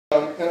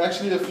and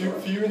actually a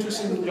few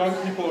interesting young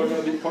people are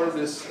going to be part of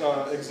this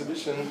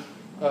exhibition.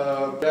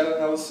 Brandon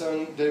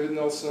Nelson, David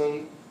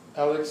Nelson,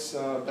 Alex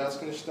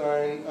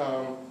Baskenstein,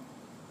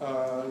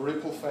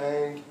 Ripple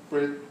Fang,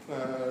 Britt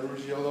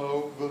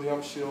Ruggiello,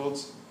 William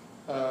Shields,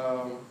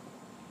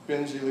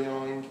 Benji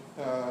Leong,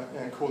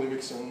 and Coley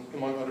Mixon,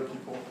 among other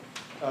people.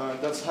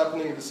 That's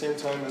happening at the same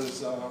time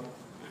as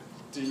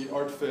the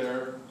art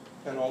fair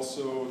and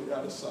also the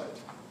other side.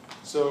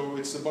 So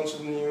it's a bunch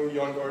of new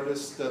young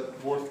artists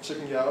that worth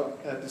checking out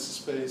at this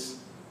space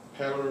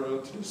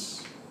parallel to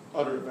this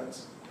other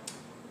events.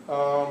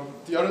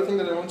 The other thing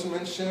that I want to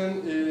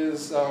mention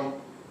is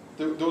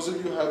those of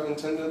you who have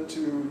intended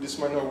to, this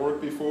might not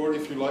work before,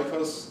 if you like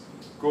us,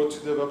 go to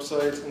the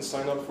website and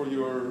sign up for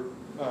your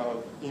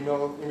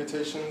email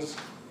invitations.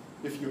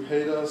 If you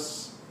hate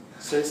us,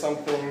 say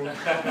something,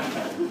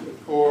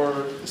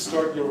 or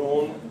start your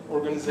own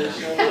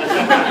organization.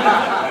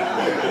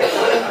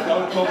 That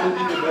would probably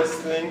be the best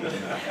thing.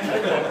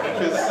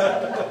 Because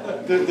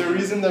the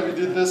reason that we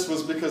did this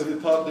was because we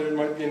thought there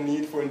might be a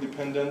need for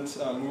independent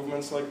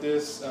movements like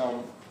this.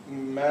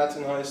 Matt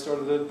and I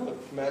started it, but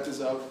Matt is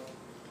out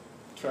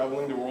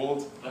traveling the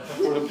world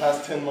for the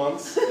past 10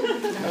 months,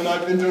 and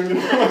I've been doing it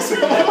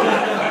myself.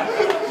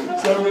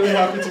 So I'm really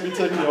happy to be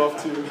taking off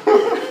too.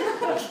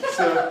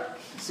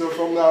 So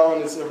from now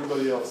on, it's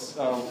everybody else.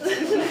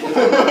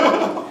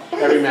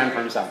 Every man for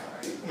himself.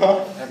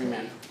 Huh? Every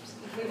man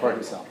for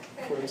himself.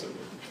 For himself.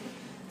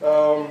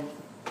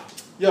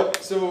 Yeah.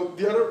 So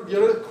the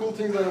other cool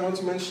thing that I want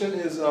to mention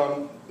is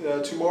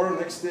tomorrow,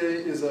 next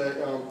day, is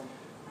a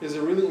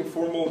really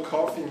informal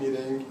coffee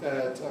meeting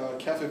at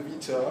Cafe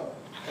Vita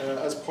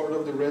as part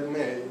of the Red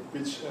May,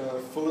 which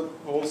Philip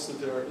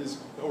Holstetter is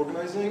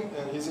organizing,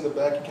 and he's in the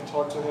back. You can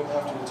talk to him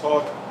after the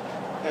talk.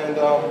 And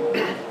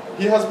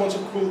he has a bunch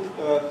of cool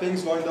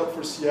things lined up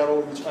for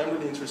Seattle, which I'm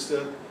really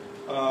interested.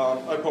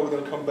 I'm probably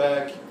going to come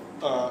back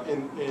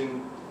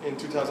in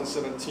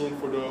 2017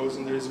 for those,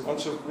 and there's a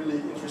bunch of really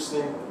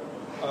interesting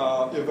events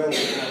that are going to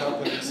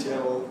happen in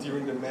Seattle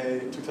during the May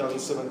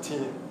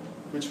 2017,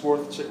 which is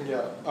worth checking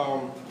out.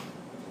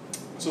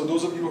 So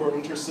those of you who are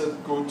interested,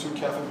 go to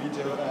Cafe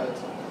Vita at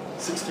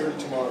 6:30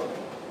 tomorrow.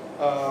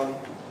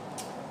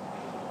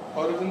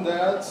 Other than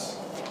that,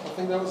 I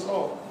think that was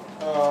all.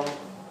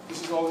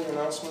 This is all the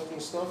announcement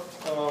and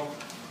stuff.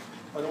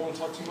 I don't want to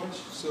talk too much,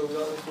 so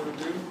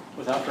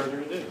Without further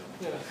ado.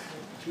 Yeah,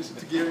 introduce it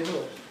to Gary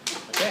Miller.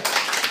 Okay.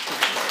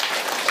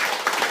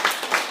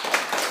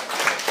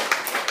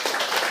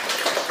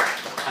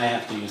 I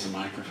have to use a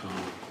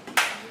microphone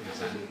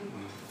because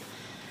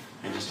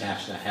I just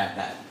have to have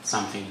that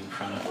something in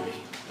front of me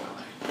while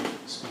I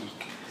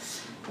speak.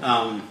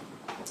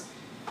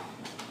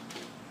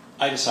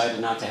 I decided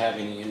not to have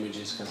any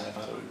images because I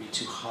thought it would be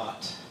too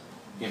hot,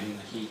 given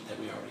the heat that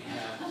we already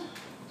have.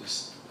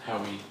 Just how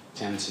we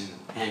tend to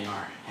hang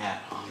our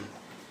hat on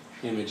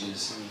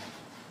images and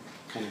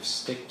kind of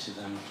stick to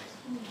them.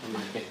 They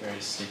might get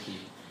very sticky.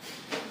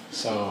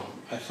 So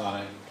I thought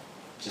I'd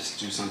just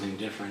do something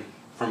different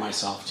for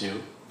myself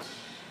too,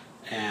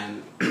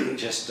 and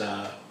just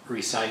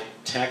recite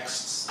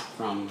texts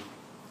from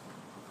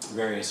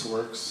various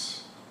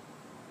works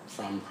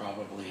from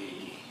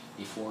probably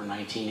before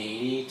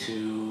 1980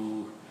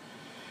 to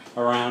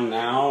around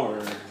now, or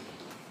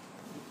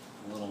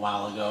a little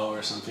while ago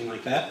or something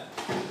like that.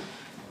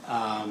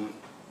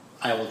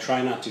 I will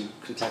try not to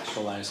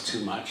contextualize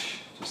too much,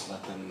 just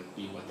let them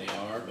be what they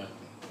are, but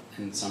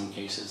in some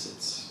cases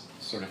it's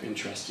sort of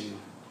interesting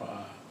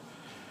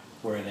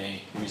where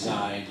they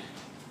reside.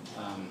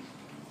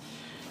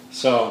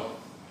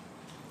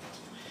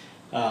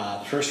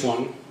 The first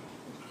one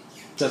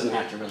doesn't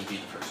have to really be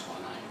the first one.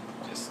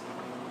 It's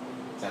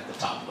at the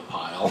top of the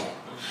pile.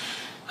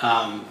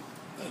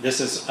 This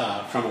is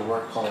from a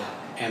work called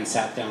 "And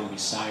Sat Down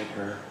Beside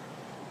Her,"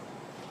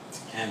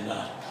 and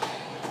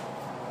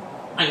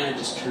I'm going to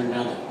just turn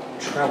down the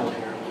treble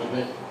here a little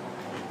bit.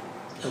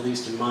 At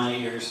least in my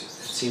ears, it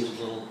seems a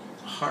little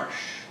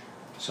harsh.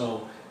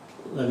 So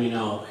let me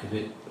know if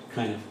it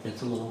kind of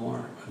gets a little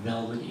more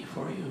velvety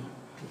for you.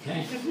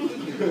 Okay?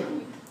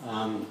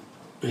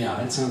 Yeah,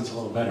 that sounds a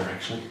little better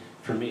actually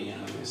for me.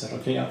 Is that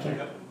okay out there?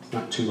 Yep.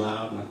 Not too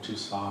loud, not too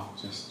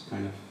soft, just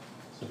kind of,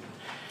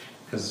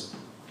 because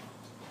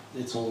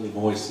it's only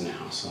voice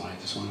now, so I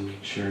just want to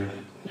make sure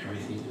that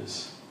everything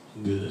is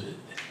good.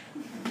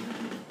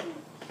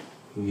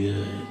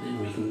 Good,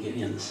 and we can get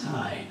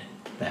inside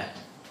that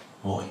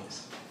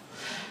voice.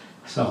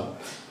 So,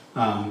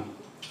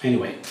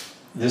 anyway,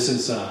 this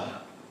is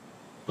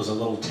was a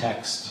little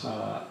text,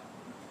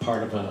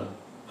 part of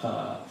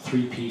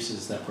three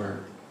pieces that were,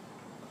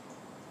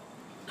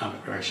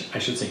 or I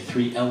should say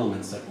 3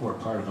 elements that were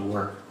part of the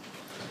work.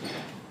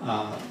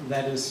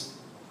 That is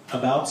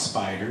about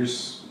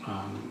spiders.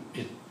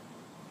 It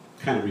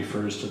kind of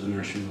refers to the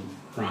nursery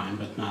rhyme,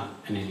 but not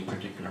in any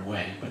particular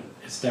way, but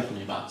it's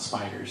definitely about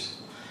spiders.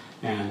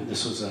 And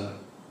this was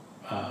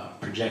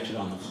projected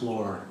on the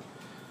floor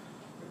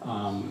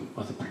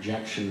with a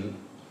projection,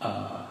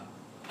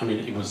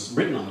 it was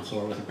written on the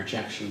floor with a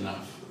projection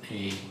of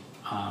a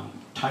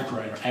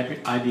typewriter,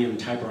 IBM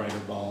typewriter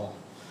ball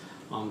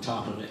on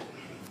top of it.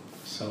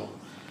 So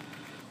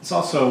it's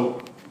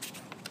also,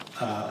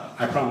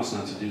 I promise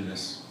not to do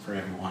this for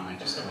everyone. I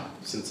just thought,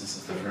 since this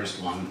is the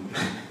first one,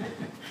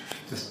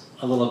 just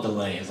a little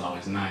delay is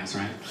always nice,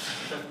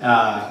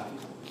 right?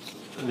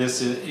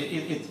 This is,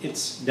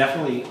 it's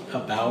definitely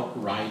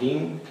about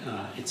writing.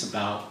 It's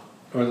about,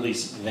 or at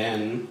least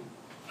then,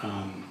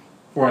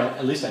 or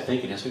at least I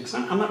think it is, because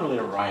I'm not really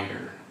a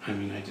writer. I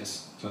mean, I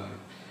just,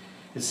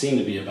 it seemed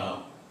to be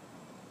about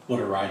what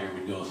a writer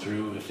would go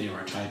through if they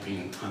were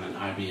typing on an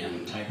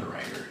IBM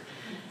typewriter.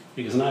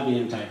 Because an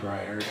IBM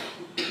typewriter,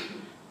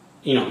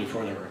 you know,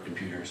 before there were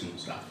computers and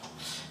stuff,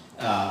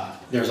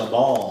 there's a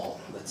ball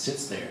that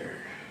sits there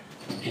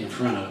in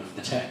front of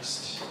the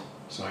text.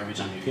 So every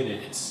time you hit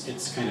it,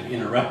 it's kind of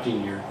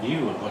interrupting your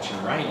view of what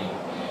you're writing.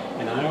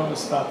 And I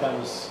always thought that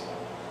was,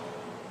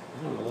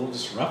 I don't know, a little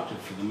disruptive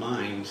for the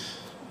mind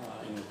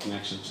in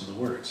connection to the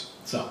words.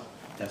 So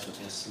that's what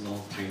this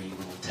little tiny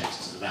little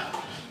text is about.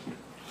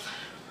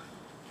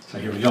 So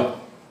here we go.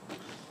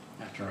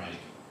 After I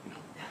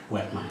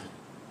wet my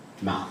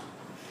mouth.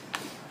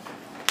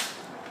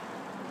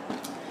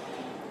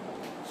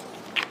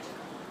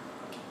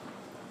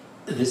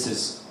 This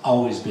has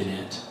always been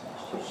it.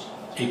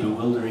 A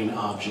bewildering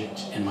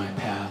object in my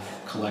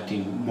path,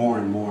 collecting more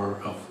and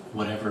more of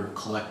whatever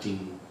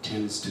collecting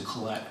tends to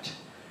collect,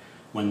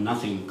 when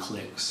nothing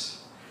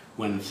clicks,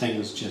 when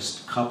things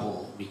just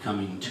couple,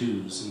 becoming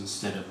twos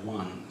instead of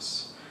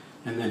ones,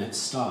 and then it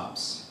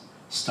stops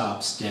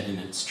dead in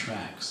its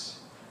tracks,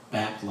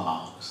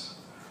 backlogs,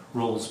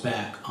 rolls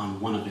back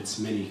on one of its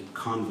many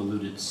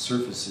convoluted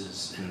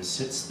surfaces and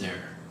sits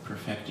there,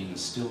 perfecting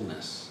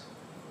stillness.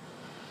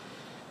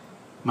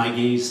 My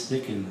gaze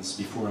thickens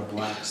before a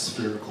black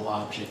spherical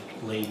object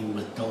laden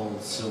with dull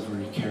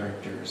silvery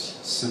characters,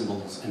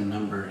 symbols, and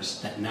numbers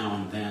that now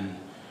and then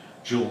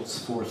jolts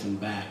forth and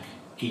back,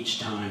 each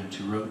time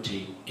to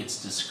rotate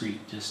its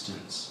discrete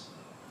distance.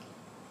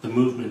 The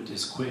movement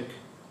is quick,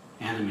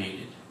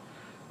 animated,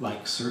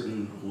 like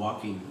certain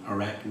walking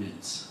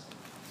arachnids.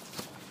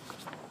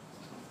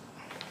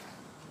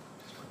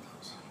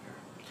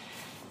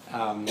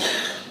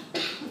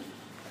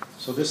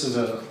 So this is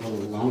a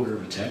little longer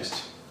of a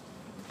text.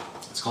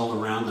 It's called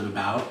Around and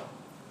About,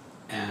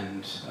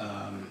 and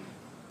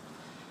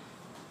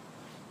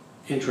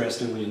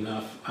interestingly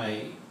enough,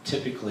 I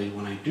typically,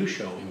 when I do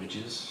show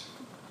images,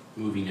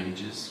 moving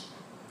images,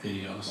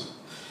 videos,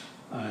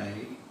 I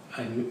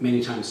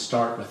many times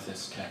start with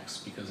this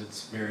text because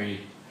it's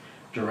very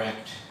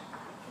direct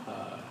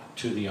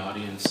to the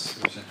audience.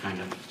 There's a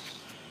kind of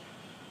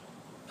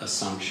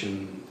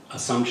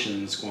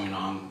assumptions going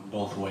on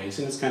both ways,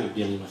 and it's kind of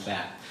dealing with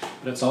that.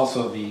 But it's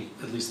also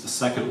at least the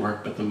second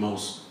work, but the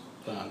most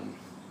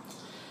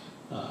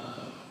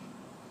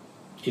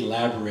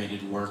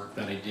elaborated work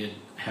that I did,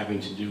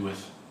 having to do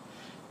with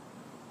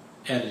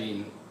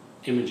editing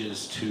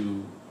images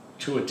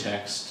to a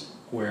text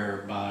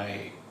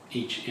whereby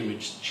each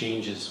image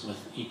changes with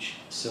each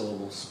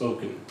syllable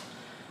spoken.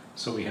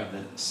 So we have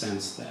the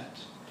sense that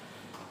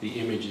the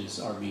images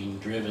are being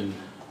driven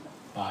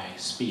by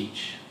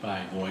speech,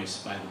 by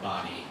voice, by the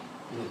body,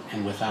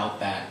 and without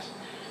that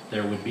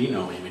there would be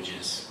no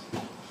images.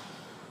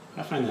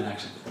 I find that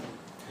actually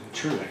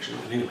true, actually,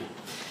 but anyway.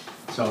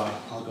 So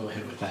I'll go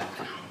ahead with that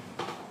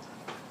now.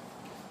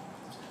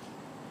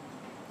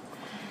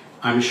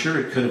 I'm sure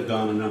it could have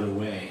gone another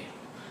way,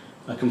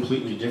 a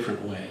completely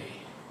different way,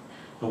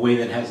 a way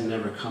that has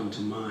never come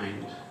to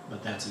mind,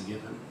 but that's a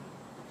given.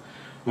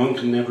 One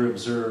can never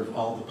observe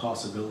all the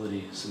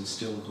possibilities and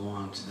still go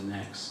on to the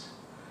next.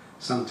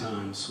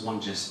 Sometimes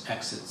one just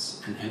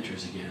exits and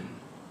enters again.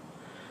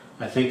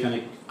 I think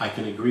I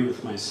can agree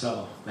with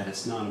myself that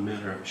it's not a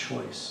matter of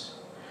choice.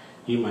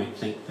 You might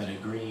think that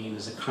agreeing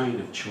is a kind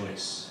of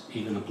choice,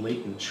 even a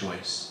blatant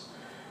choice,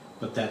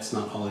 but that's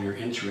not all you're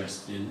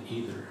interested in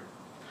either.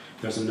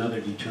 There's another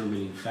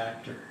determining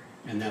factor,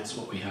 and that's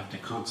what we have to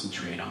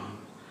concentrate on.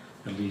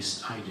 At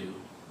least I do.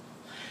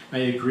 I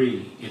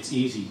agree, it's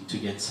easy to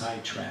get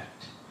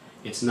sidetracked.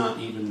 It's not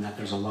even that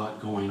there's a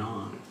lot going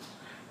on.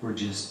 We're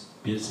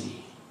just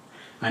busy.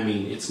 I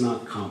mean, it's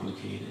not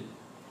complicated.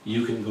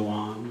 You can go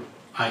on,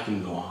 I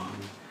can go on.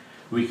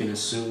 We can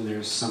assume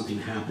there's something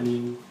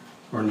happening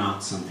or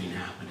not something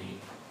happening.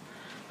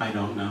 I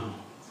don't know.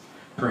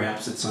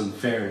 Perhaps it's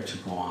unfair to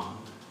go on.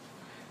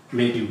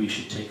 Maybe we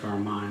should take our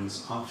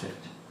minds off it,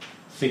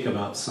 think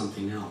about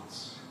something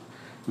else.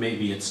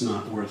 Maybe it's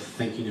not worth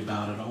thinking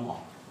about at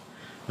all.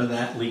 But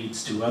that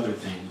leads to other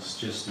things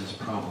just as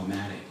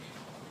problematic.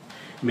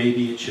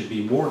 Maybe it should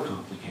be more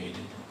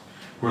complicated.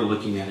 We're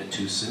looking at it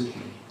too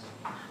simply.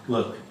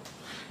 Look,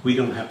 we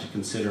don't have to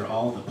consider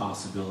all the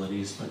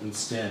possibilities, but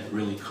instead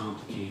really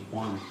complicate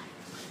one,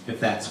 if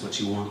that's what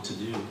you want to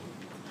do.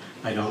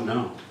 I don't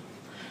know.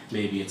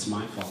 Maybe it's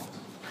my fault.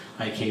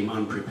 I came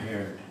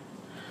unprepared.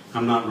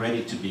 I'm not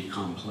ready to be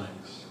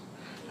complex.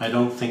 I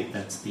don't think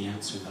that's the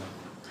answer, though.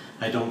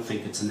 I don't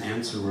think it's an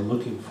answer we're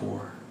looking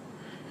for.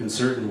 In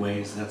certain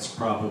ways, that's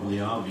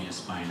probably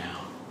obvious by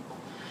now.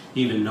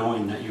 even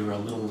knowing that you're a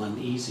little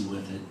uneasy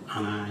with it,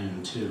 and I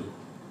am too.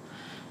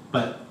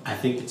 But I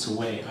think it's a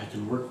way I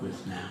can work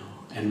with now,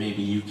 and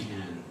maybe you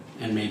can,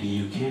 and maybe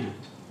you can't.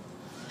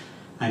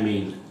 I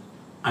mean,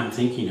 I'm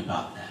thinking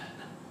about that.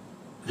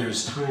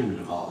 There's time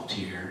involved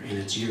here, and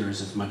it's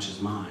yours as much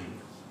as mine.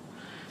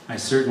 I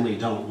certainly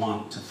don't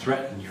want to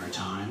threaten your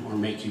time or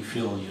make you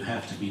feel you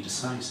have to be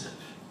decisive.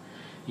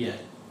 Yet,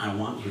 I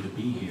want you to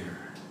be here.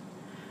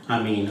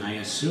 I mean, I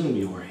assume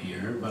you are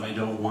here, but I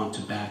don't want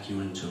to back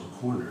you into a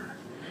corner.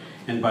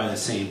 And by the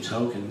same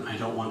token, I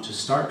don't want to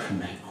start from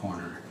that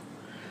corner.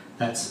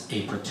 That's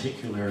a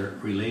particular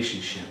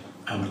relationship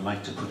I would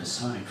like to put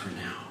aside for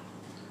now.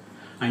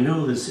 I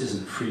know this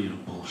isn't free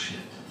of bullshit.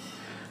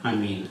 I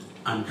mean,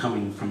 I'm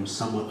coming from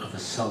somewhat of a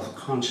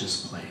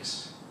self-conscious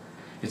place.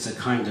 It's a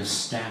kind of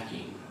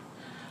stacking.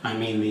 I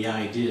mean, the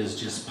ideas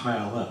just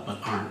pile up but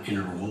aren't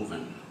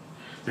interwoven.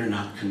 They're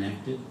not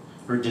connected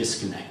or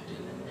disconnected.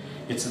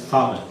 It's a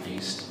thought, at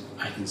least.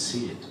 I can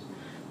see it.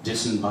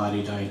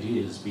 Disembodied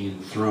ideas being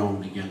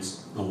thrown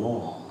against the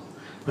wall.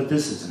 But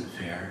this isn't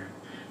fair.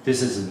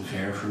 This isn't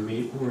fair for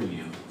me or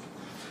you.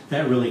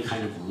 That really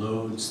kind of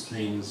loads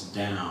things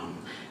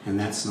down, and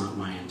that's not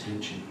my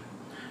intention.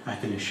 I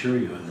can assure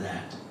you of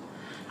that.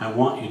 I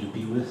want you to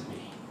be with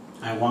me.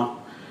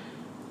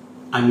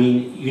 I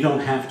mean, you don't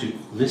have to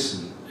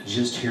listen,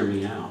 just hear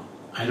me out.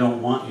 I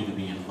don't want you to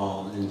be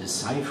involved in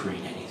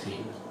deciphering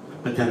anything,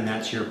 but then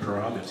that's your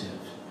prerogative,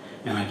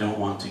 and I don't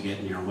want to get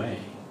in your way.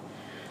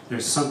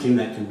 There's something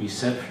that can be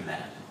said for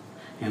that,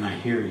 and I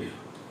hear you,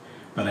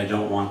 but I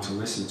don't want to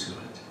listen to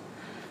it.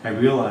 I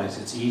realize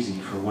it's easy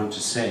for one to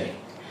say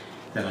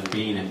that I'm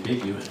being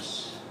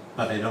ambiguous,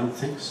 but I don't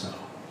think so.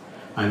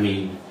 I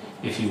mean,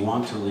 if you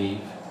want to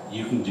leave,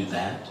 you can do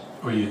that,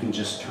 or you can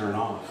just turn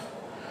off.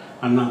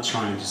 I'm not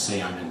trying to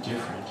say I'm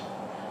indifferent.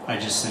 I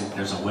just think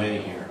there's a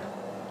way here.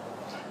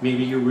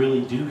 Maybe you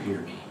really do hear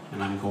me,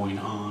 and I'm going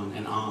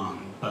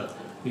on, but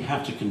we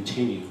have to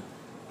continue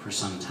for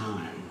some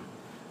time.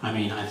 I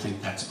mean, I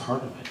think that's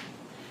part of it.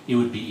 It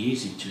would be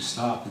easy to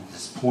stop at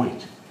this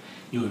point.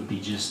 It would be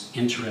just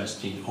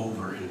interesting,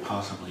 over, and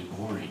possibly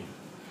boring.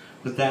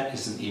 But that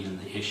isn't even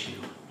the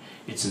issue.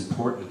 It's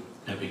important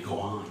that we go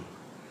on.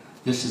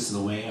 This is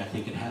the way I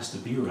think it has to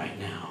be right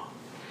now.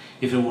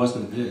 If it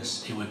wasn't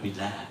this, it would be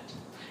that.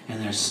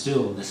 And there's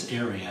still this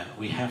area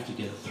we have to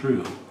get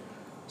through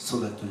so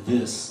that the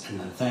this and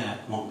the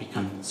that won't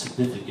become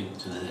significant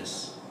to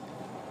this.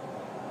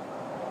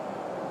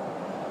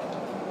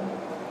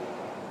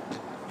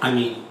 I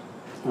mean,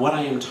 what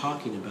I am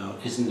talking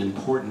about isn't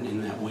important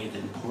in that way that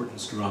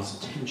importance draws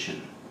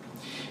attention.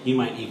 You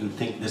might even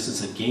think this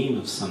is a game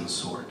of some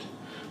sort,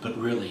 but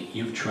really,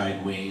 you've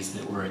tried ways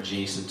that were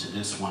adjacent to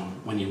this one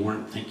when you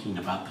weren't thinking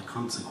about the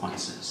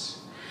consequences.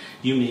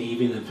 You may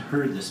even have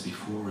heard this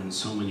before in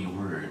so many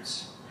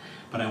words,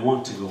 but I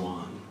want to go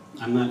on.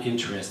 I'm not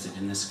interested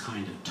in this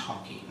kind of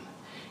talking.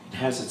 It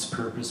has its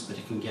purpose, but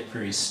it can get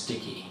very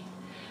sticky.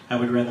 I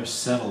would rather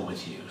settle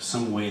with you,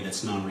 some way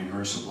that's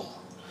non-reversible,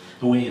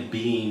 a way of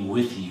being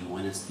with you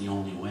when it's the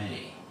only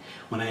way.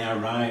 When I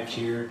arrived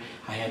here,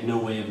 I had no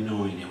way of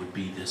knowing it would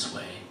be this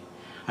way.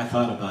 I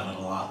thought about it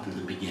a lot in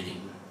the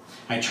beginning.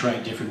 I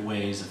tried different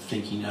ways of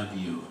thinking of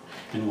you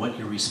and what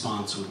your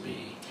response would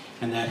be,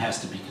 and that has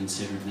to be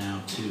considered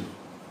now too.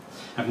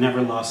 I've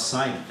never lost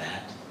sight of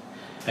that.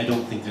 I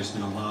don't think there's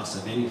been a loss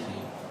of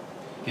anything.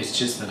 It's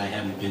just that I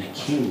haven't been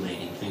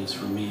accumulating things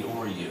for me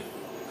or you.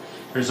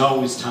 There's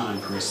always time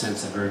for a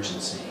sense of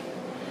urgency.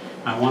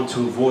 I want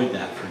to avoid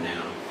that for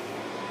now.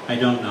 I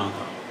don't know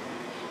though.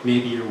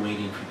 Maybe you're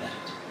waiting for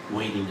that,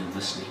 waiting and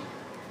listening.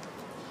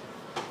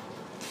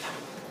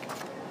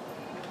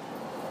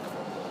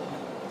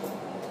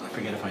 I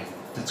forget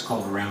if that's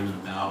called Around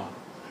and About.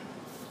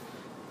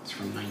 It's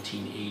from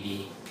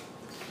 1980.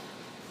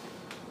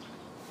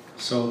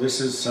 So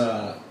this is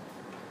a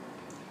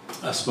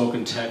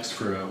spoken text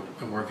for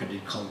a work I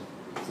did called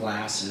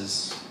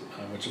Glasses,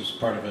 which was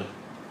part of a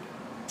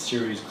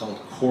series called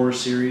Core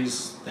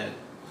Series that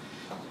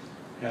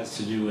has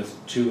to do with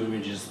two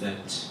images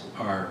that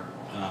are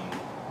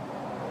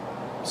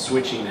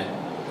switching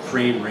at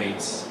frame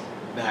rates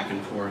back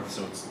and forth,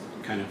 so it's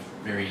kind of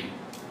very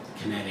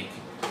kinetic.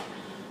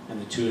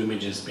 And the two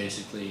images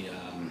basically,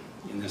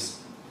 in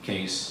this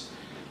case,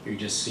 you're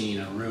just seeing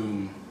a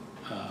room,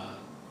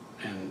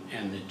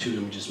 and the two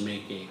images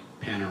make a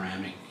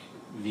panoramic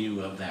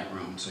view of that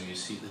room. So you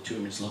see the two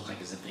images look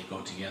like as if they go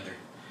together.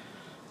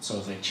 So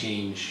as they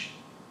change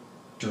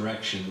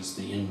directions,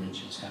 the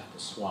images have to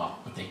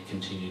swap, but they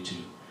continue to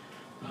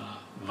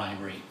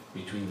vibrate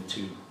between the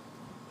two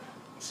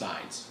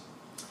sides.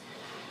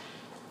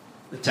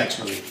 The text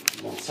really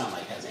won't sound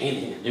like it has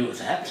anything to do with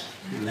that,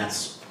 and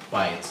that's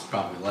why it's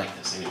probably like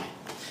this anyway.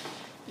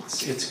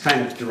 It's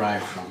kind of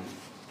derived from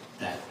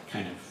that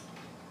kind of,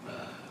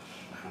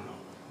 I don't know,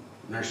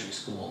 nursery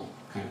school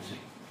kind of thing.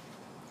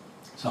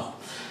 So,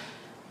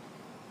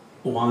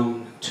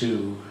 1,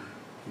 2,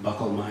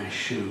 buckle my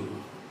shoe.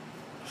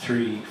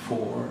 3,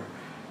 4,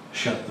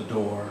 shut the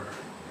door.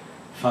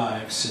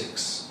 5,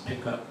 6,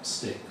 pick up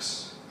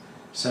sticks.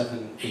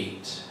 7,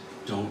 8,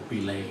 don't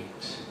be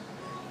late.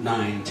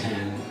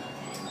 9:10,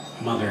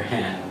 mother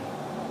hen,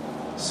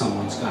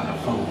 someone's got a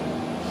phone.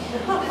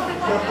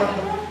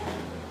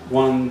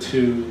 1,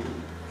 2,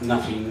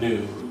 nothing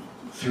new.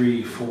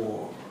 3,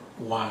 4,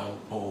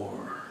 wild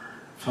boar.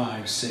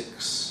 5,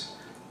 6,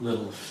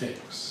 little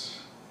fix.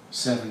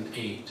 7,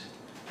 8,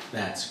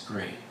 that's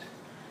great.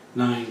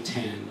 9,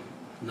 10,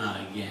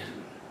 not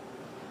again.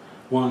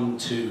 1,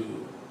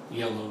 2,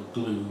 yellow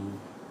glue.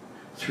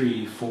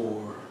 3,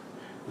 4,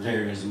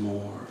 there is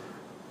more.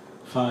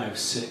 5,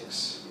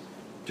 6,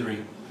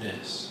 drink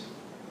this.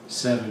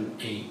 7,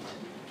 8,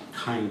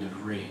 kind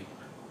of rape.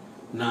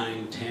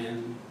 9,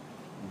 10,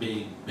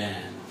 Big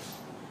Ben.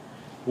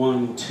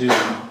 1, 2,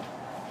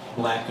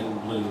 black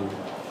and blue.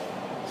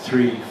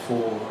 3,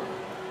 4,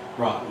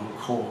 rotten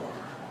core.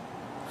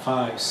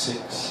 5,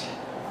 6,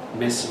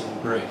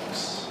 missing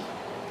bricks.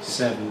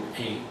 7,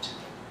 8,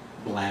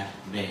 black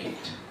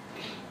baked.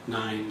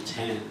 9,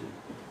 10,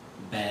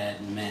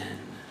 bad men.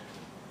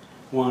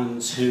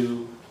 1,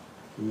 2,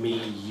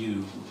 me,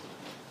 you.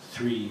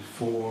 3,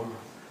 4,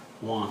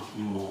 want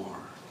more.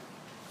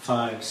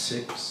 5,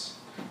 6,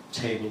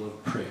 table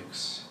of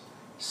pricks.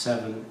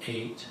 7,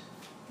 8,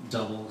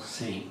 double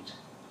saint.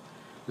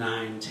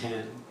 9,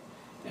 10,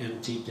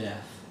 empty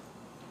death.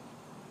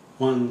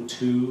 1,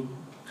 2,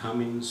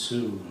 coming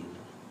soon.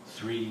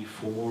 3,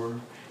 4,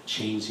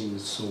 changing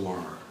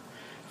sore.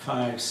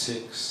 5,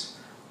 6,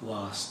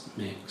 lost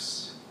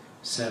mix.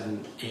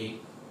 7, 8,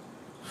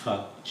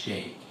 fuck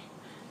Jake.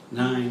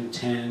 9,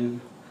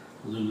 10,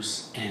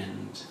 loose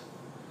end.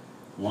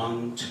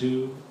 1,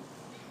 2,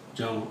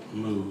 don't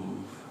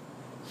move.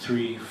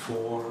 3,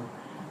 4,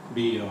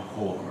 be a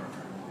whore.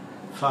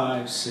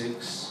 5,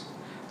 6,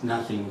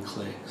 nothing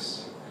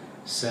clicks.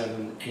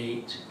 7,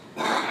 8,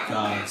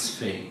 God's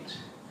fate.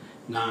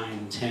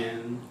 9,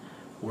 10,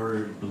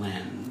 word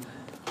blend.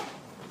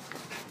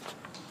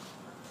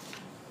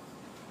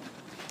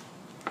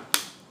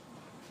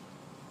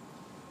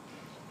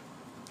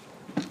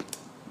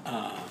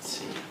 Let's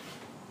see.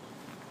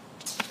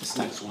 This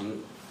next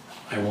one,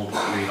 I won't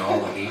read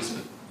all of these,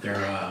 but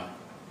they're,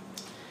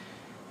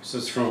 so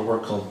it's from a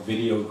work called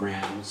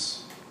Videograms.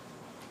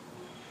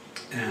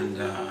 And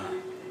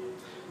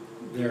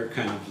they're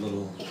kind of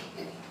little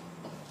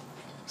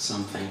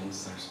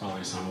somethings. There's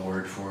probably some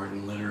word for it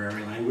in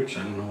literary language.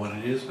 I don't know what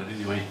it is, but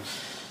anyway,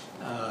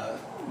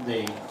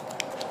 they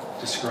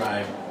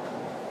describe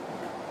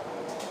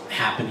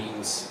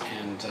happenings,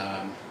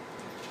 and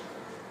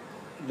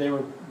they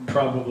were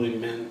probably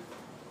meant,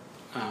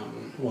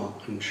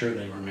 well, I'm sure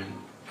they were meant,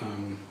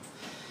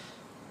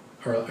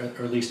 or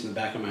at least in the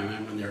back of my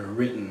mind when they were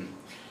written,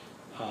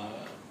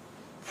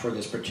 for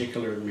this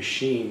particular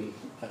machine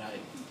that I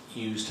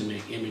use to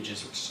make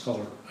images, which is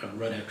called a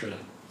Rudd-Etra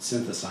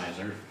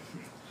synthesizer.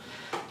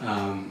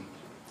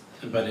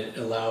 But it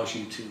allows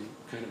you to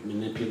kind of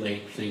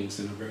manipulate things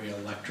in a very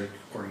electric,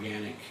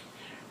 organic,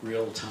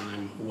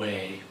 real-time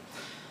way.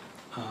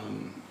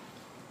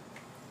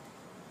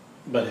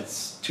 But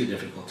it's too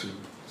difficult to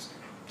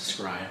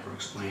describe or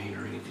explain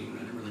or anything,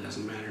 and it really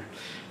doesn't matter.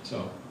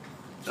 So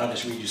I'll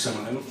just read you some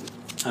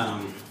of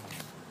them.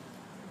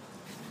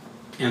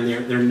 And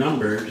they're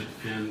numbered,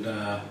 and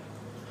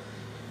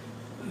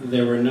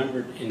they were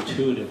numbered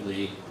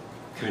intuitively,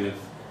 kind of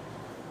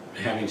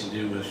having to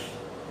do with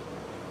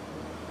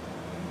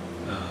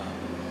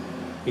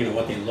you know,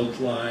 what they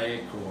looked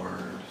like, or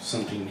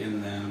something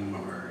in them,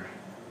 or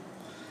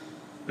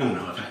I don't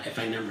know. If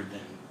I numbered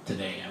them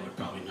today, I would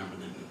probably number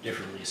them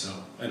differently. So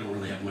I don't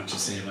really have much to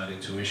say about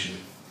intuition,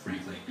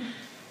 frankly.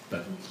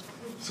 But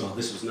so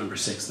this was number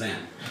 6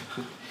 then.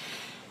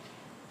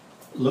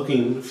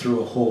 Looking through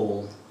a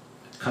hole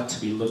cut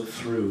to be looked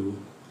through,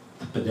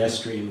 the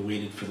pedestrian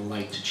waited for the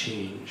light to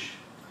change.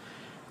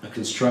 A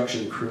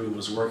construction crew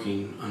was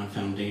working on a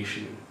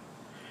foundation.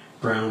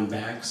 Brown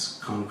backs,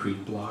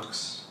 concrete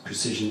blocks,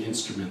 precision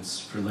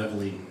instruments for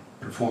leveling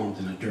performed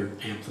in a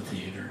dirt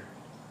amphitheater.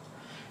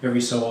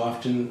 Every so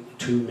often,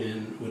 2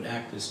 men would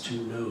act as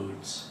 2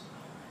 nodes.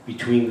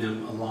 Between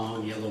them, a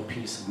long yellow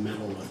piece of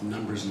metal with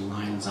numbers and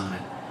lines on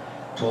it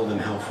told them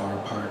how far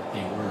apart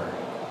they were.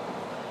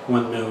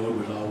 One node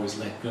would always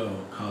let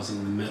go,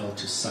 causing the metal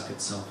to suck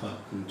itself up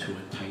into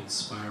a tight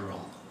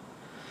spiral.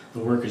 The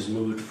workers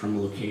moved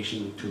from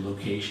location to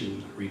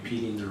location,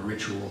 repeating their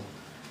ritual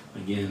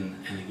again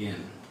and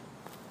again.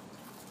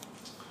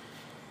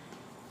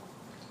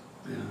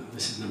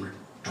 This is number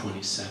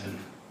 27.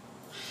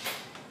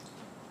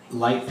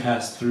 Light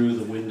passed through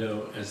the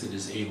window as it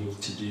is able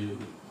to do.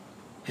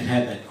 It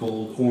had that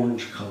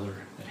gold-orange color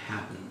that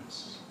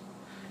happens.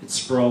 It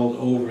sprawled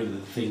over the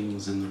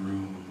things in the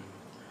room.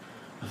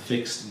 A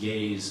fixed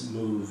gaze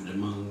moved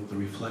among the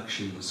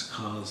reflections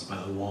caused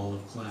by the wall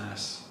of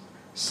glass,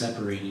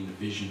 separating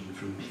vision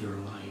from pure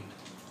light.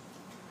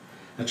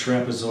 A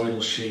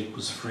trapezoidal shape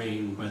was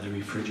framed by the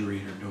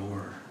refrigerator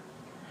door.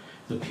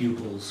 The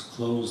pupils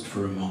closed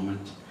for a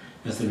moment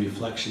as the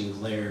reflection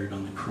glared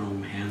on the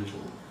chrome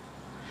handle.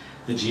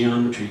 The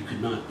geometry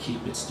could not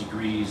keep its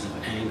degrees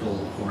of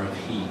angle or of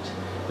heat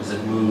as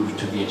it moved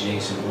to the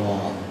adjacent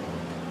wall.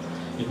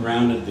 It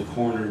rounded the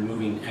corner,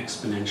 moving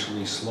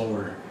exponentially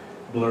slower,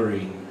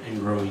 blurring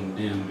and growing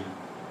dim,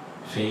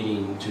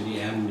 fading to the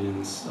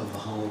ambience of the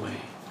hallway.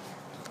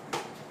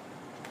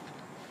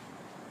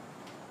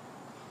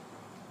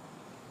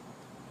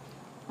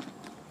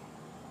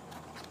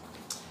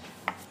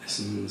 This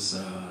is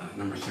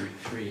number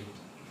 33.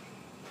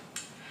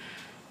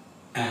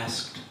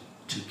 Asked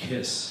to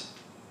kiss,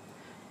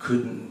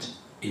 couldn't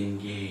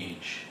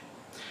engage.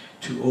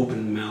 To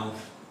open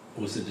mouth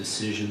was a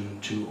decision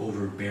too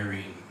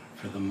overbearing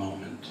for the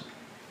moment.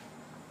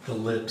 The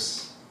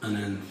lips, an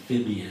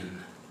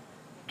amphibian,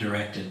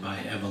 directed by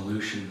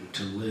evolution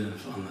to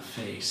live on the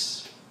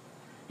face.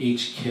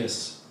 Each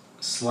kiss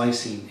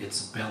slicing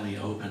its belly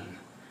open,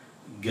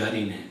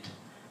 gutting it,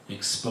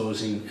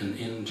 exposing an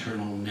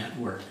internal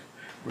network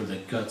where the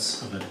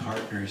guts of a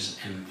partner's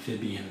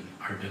amphibian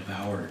are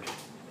devoured.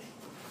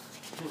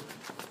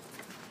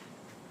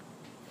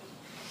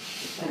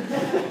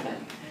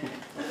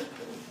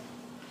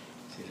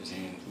 See if there's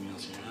anything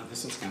else here. Oh,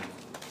 this is kind of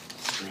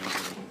strange.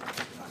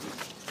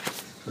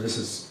 So this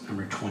is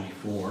number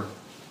 24.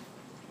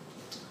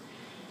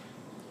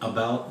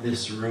 About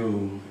this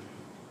room,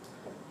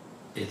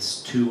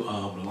 it's too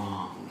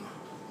oblong.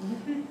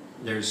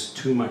 There's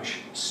too much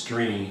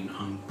strain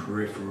on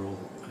peripheral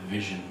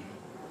vision.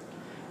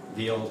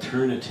 The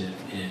alternative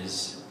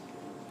is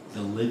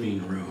the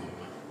living room,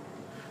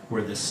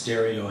 where the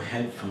stereo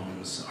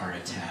headphones are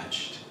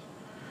attached.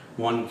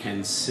 One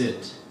can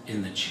sit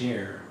in the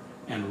chair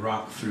and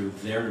rock through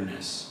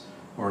there-ness,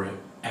 or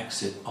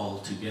exit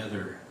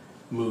altogether,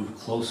 move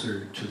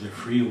closer to the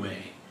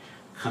freeway,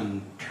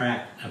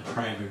 contract a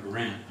private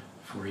ramp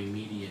for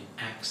immediate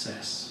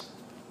access.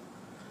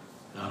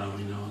 God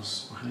only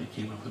knows how they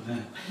came up with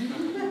that.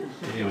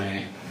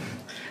 Anyway,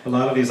 a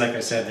lot of these, like I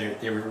said,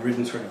 they were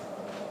written sort of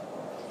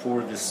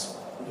for this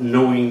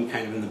knowing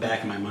kind of in the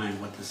back of my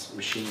mind what this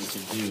machine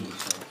could do.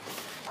 So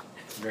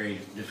it's very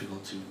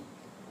difficult to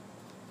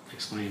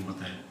explain what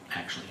that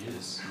actually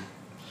is.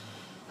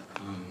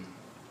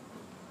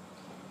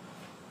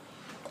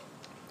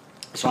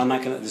 So I'm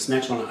not gonna, this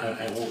next one,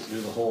 I won't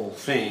do the whole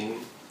thing.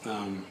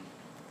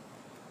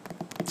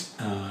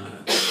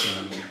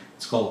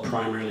 It's called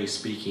Primarily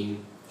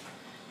Speaking.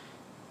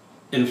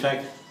 In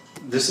fact,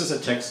 this is a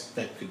text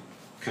that could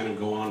kind of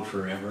go on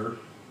forever,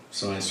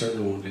 so I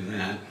certainly won't do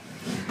that.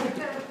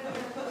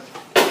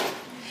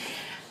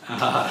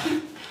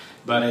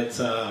 But it's,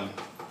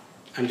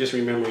 I'm just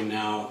remembering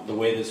now the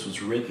way this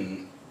was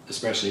written,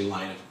 especially in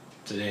light of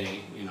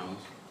today, you know,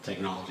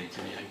 technology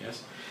today, I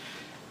guess.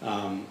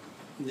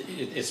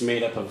 It's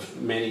made up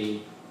of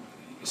many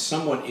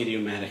somewhat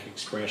idiomatic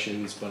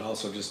expressions, but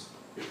also just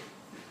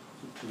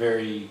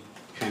very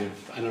kind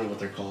of, I don't know what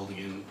they're called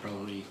again,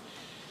 probably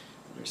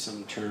there's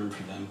some term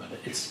for them, but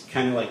it's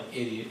kind of like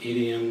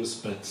idioms,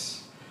 but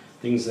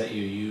things that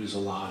you use a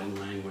lot in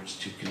language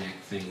to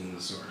connect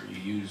things, or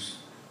you use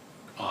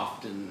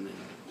often,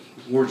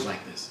 and words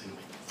like this,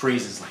 anyway,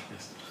 phrases like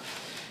this.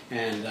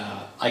 And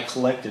I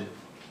collected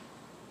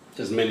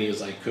as many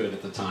as I could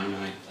at the time,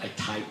 and I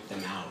typed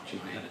them out. You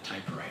know, I had a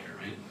typewriter,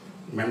 right?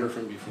 Remember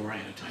from before I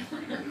had a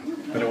typewriter,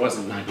 but it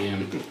wasn't an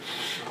IBM.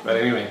 But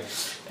anyway,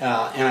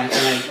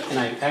 and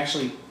I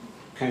actually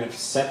kind of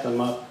set them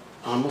up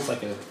almost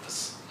like a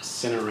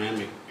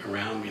cineramic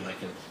around me,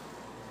 like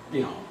a,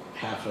 you know,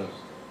 half a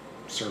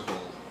circle,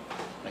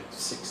 like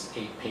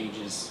 6-8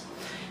 pages.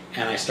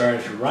 And I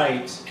started to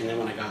write, and then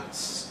when I got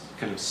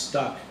kind of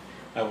stuck,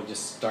 I would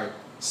just start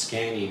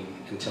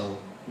scanning until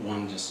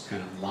one just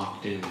kind of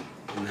locked in,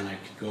 and then I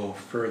could go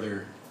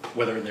further,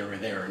 whether they were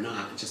there or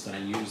not. It's just that I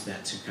used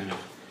that to kind of,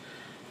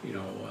 you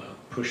know,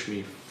 push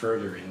me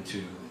further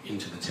into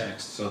the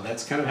text. So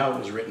that's kind of how it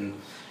was written.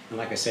 And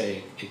like I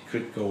say, it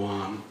could go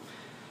on,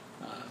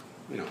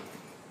 you know,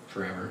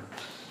 forever.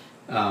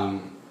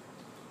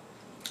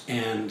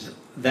 And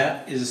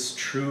that is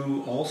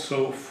true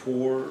also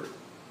for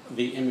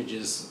the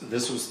images.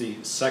 This was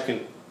the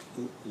second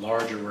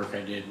larger work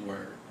I did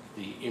where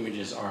the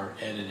images are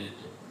edited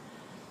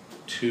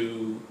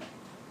to,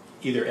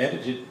 either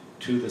edited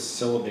to the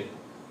syllabic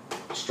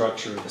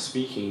structure of the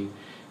speaking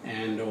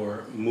and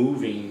or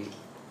moving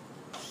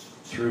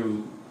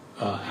through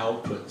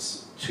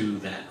outputs to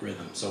that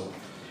rhythm. So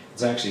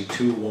it's actually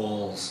two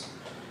walls,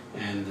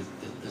 and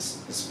the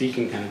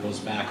speaking kind of goes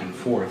back and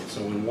forth.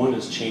 So when one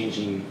is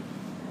changing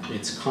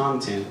its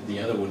content, the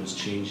other one is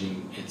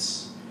changing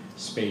its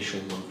spatial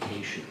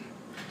location.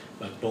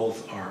 But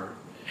both are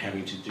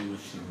having to do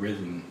with the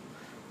rhythm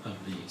of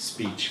the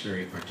speech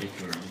very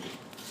particularly.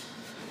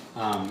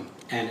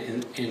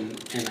 And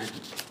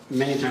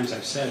many times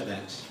I've said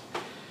that,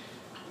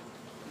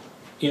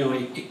 you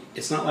know,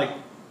 it's not like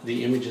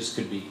the images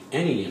could be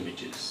any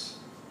images,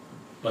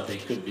 but they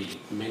could be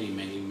many,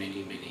 many,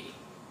 many, many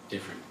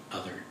different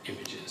other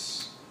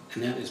images.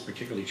 And that is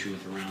particularly true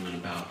with Around and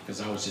About,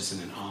 because I was just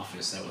in an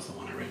office, that was the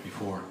one I read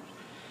before,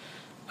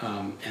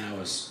 and I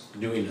was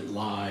doing it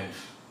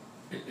live.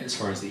 As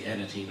far as the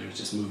editing, I was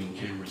just moving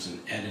cameras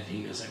and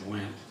editing as I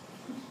went.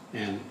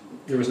 And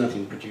there was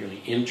nothing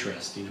particularly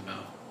interesting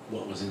about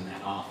what was in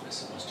that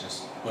office. It was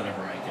just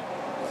whatever I could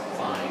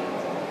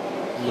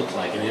find looked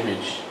like an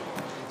image.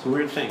 It's a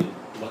weird thing.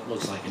 What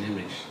looks like an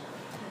image?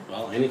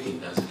 Well, anything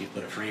does if you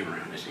put a frame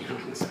around it, you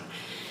know. So,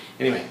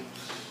 anyway,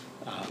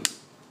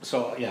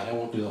 so yeah, I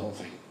won't do the whole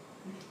thing.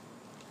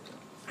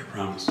 I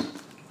promise.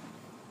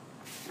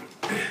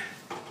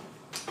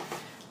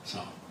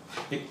 So,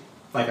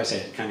 like I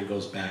said, it kind of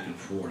goes back and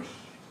forth.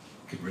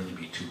 Could really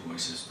be two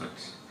voices, but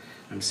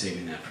I'm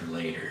saving that for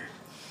later.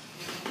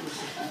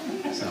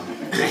 So,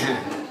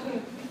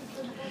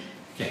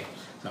 okay,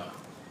 so,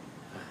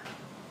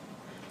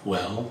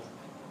 well,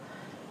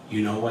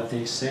 you know what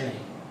they say.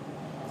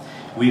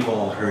 We've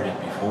all heard it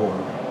before.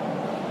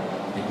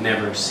 It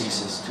never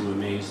ceases to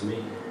amaze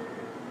me.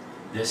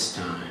 This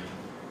time,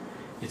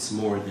 it's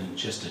more than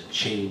just a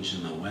change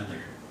in the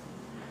weather.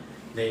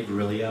 They've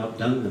really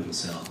outdone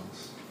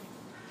themselves.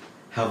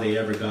 How they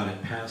ever got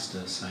it past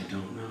us, I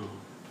don't know.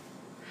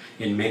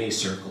 In many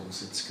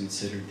circles, it's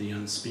considered the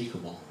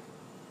unspeakable.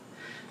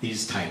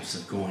 These types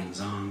of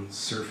goings-on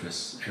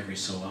surface every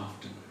so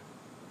often.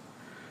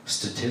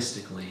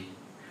 Statistically,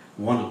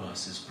 one of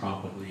us is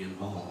probably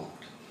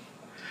involved.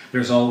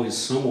 There's always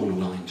someone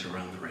willing to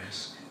run the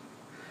risk.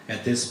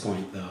 At this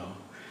point, though,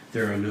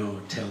 there are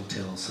no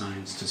telltale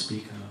signs to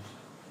speak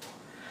of.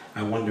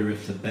 I wonder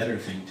if the better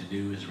thing to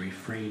do is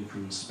refrain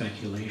from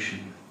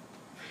speculation.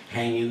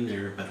 Hang in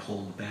there, but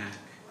hold back.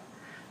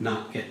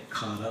 Not get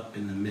caught up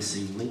in the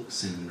missing link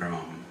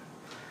syndrome.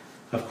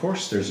 Of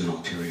course there's an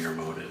ulterior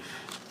motive.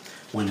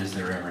 When is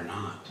there ever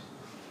not?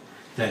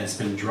 That it's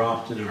been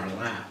dropped in our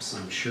laps,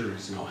 I'm sure,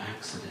 is no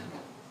accident.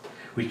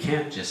 We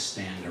can't just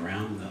stand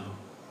around, though.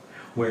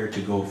 Where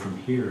to go from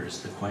here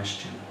is the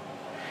question.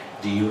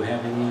 Do you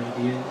have any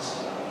ideas?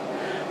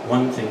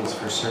 One thing's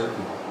for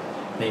certain.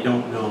 They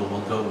don't know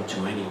we'll go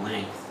to any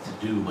length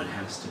to do what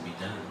has to be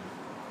done.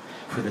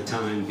 For the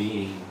time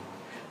being,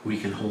 we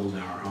can hold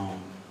our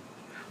own.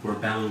 We're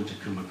bound to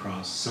come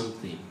across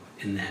something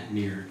in that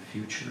near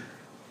future.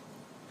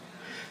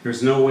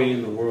 There's no way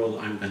in the world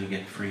I'm going to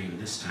get framed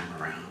this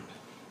time around.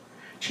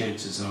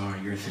 Chances are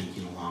you're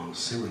thinking along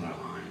similar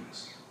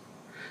lines.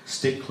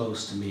 Stick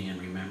close to me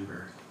and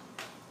remember,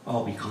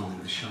 I'll be calling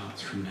the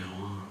shots from now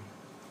on.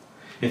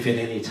 If at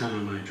any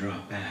time I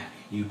drop back,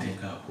 you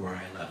pick up where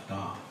I left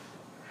off.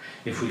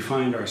 If we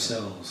find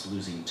ourselves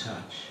losing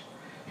touch,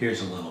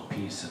 here's a little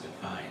piece of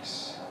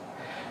advice.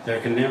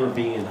 There can never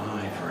be an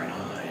eye for an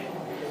eye.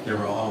 There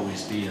will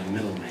always be a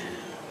middleman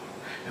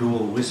who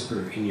will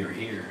whisper in your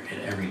ear at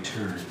every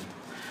turn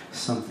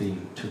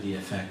something to the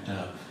effect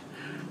of,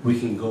 we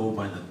can go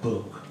by the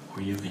book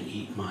or you can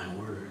eat my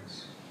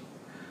words.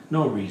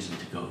 No reason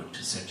to go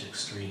to such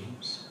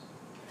extremes.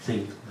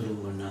 Think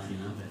little or nothing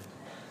of it.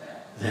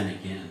 Then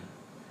again,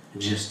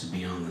 just to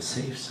be on the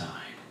safe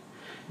side,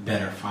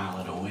 better file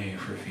it away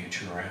for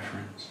future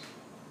reference.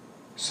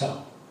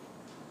 So,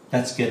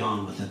 let's get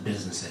on with the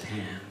business at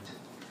hand.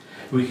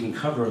 We can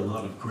cover a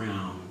lot of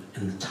ground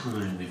in the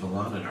time we've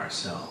allotted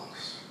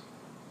ourselves.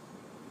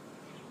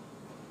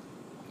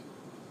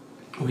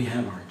 We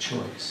have our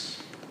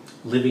choice,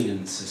 living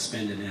in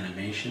suspended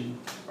animation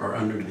or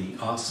under the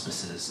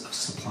auspices of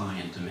supply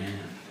and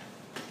demand.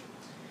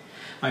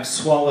 I've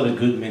swallowed a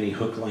good many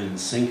hook, line, and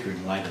sinker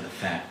in light of the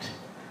fact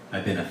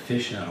I've been a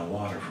fish out of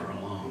water for a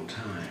long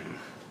time.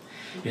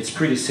 It's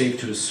pretty safe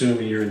to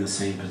assume you're in the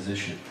same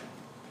position.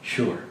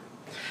 Sure,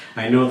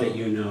 I know that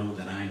you know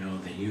that I know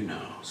that you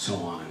know, so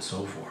on and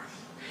so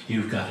forth.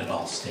 You've got it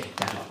all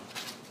staked out.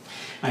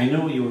 I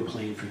know you were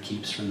playing for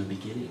keeps from the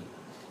beginning.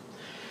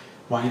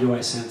 Why do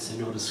I sense a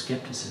note of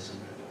skepticism?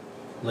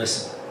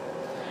 Listen,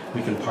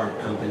 we can part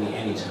company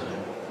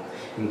anytime.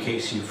 In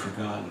case you've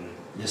forgotten,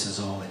 this is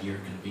all at your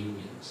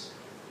convenience.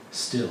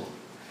 Still,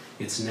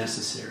 it's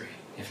necessary,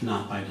 if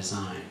not by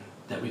design,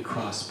 that we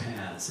cross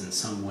paths in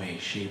some way,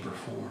 shape, or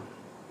form.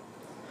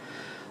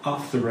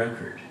 Off the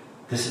record,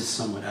 this is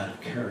somewhat out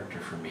of character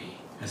for me,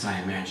 as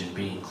I imagine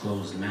being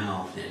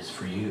closed-mouthed is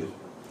for you.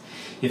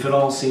 If it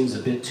all seems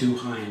a bit too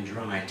high and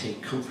dry,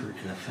 take comfort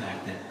in the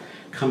fact that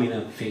coming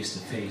up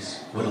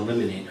face-to-face would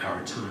eliminate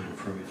our time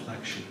for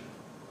reflection.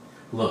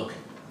 Look,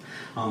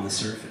 on the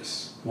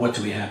surface, what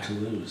do we have to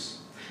lose?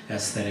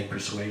 Aesthetic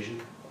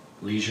persuasion?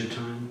 Leisure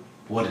time?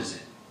 What is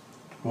it?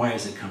 Why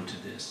has it come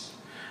to this?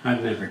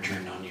 I've never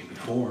turned on you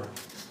before,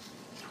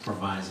 or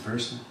vice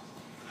versa.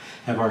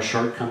 Have our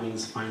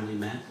shortcomings finally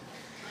met?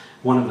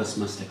 One of us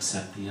must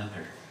accept the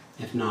other.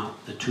 If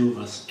not, the two of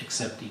us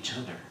accept each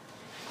other.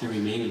 The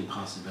remaining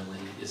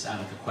possibility is out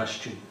of the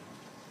question.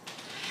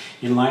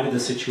 In light of the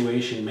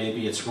situation,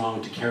 maybe it's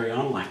wrong to carry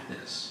on like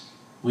this.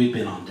 We've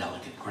been on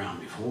delicate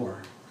ground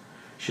before.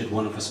 Should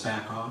one of us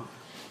back off?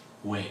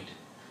 Wait,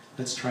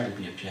 let's try to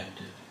be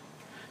objective.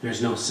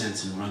 There's no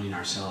sense in running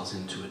ourselves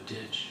into a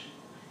ditch.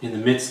 In the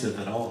midst of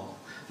it all,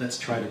 let's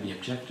try to be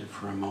objective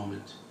for a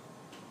moment.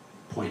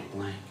 Point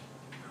blank,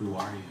 who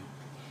are you?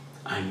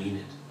 I mean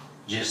it,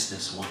 just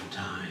this one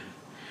time.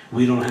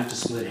 We don't have to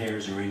split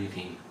hairs or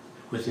anything.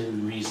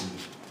 Within reason,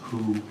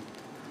 who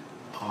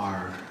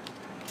are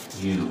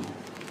you?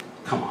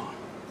 Come on,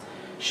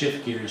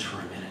 shift gears for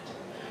a minute.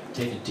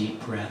 Take a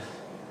deep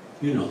breath.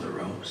 You know the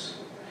ropes.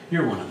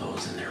 You're one of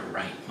those in their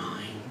right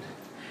mind.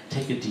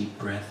 Take a deep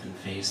breath and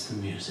face the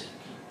music.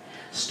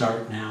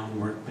 Start now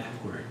and work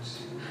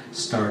backwards.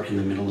 Start in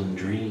the middle and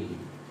dream.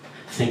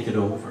 Think it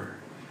over.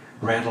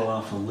 Rattle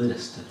off a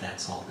list if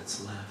that's all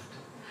that's left.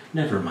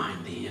 Never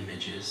mind the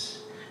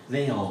images.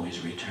 They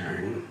always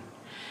return.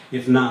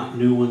 If not,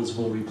 new ones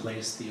will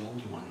replace the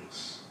old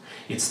ones.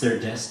 It's their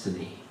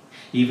destiny.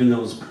 Even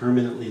those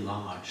permanently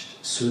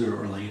lodged, sooner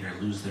or later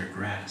lose their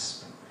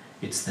grasp.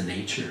 It's the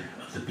nature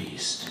of the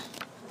beast.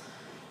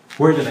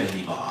 Where did I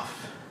leave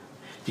off?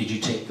 Did you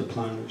take the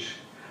plunge?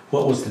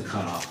 What was the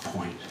cutoff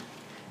point?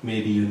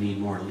 Maybe you need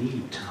more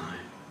lead time.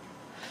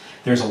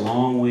 There's a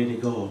long way to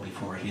go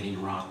before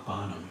hitting rock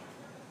bottom.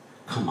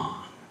 Come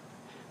on,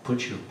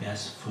 put your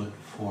best foot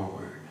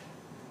forward.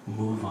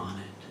 Move on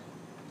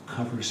it.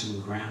 Cover some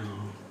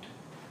ground.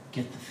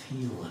 Get the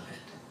feel of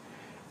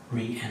it.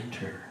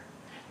 Re-enter.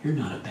 You're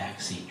not a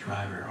backseat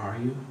driver, are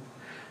you?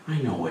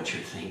 I know what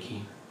you're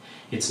thinking.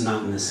 It's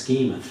not in the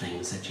scheme of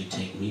things that you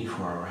take me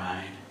for a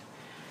ride.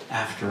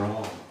 After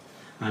all,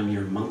 I'm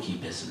your monkey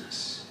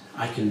business.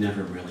 I can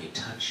never really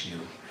touch you.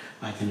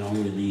 I can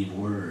only leave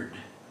word.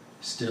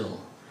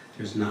 Still,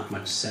 there's not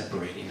much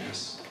separating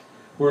us.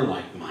 We're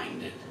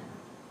like-minded.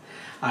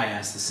 I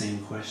ask the same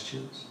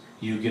questions.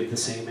 You give the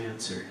same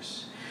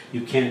answers.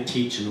 You can't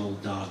teach an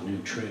old dog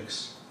new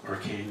tricks, or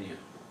can you?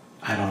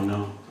 I don't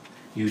know.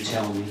 You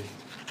tell me.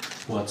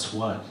 What's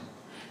what?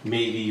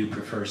 Maybe you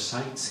prefer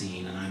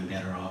sightseeing and I'm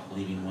better off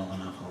leaving well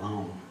enough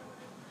alone.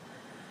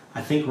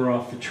 I think we're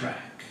off the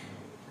track.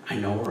 I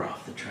know we're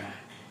off the track.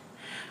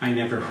 I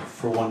never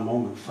for one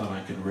moment thought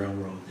I could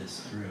railroad this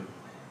through.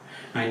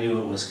 I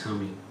knew it was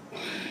coming.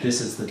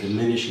 This is the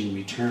diminishing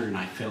return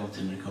I failed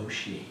to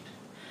negotiate.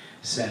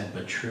 Sad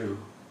but true.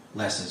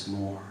 Less is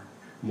more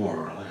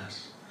or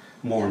less.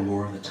 More and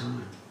more of the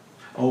time.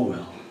 Oh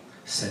well,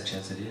 such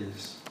as it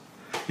is.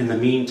 In the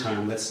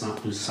meantime, let's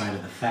not lose sight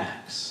of the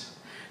facts.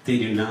 They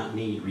do not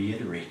need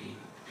reiterating.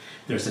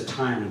 There's a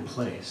time and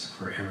place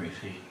for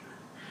everything.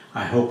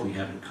 I hope we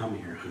haven't come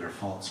here under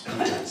false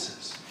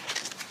pretenses.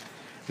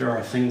 There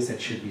are things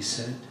that should be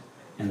said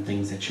and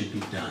things that should be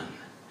done.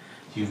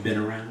 You've been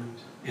around,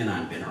 and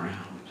I've been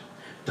around.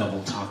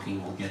 Double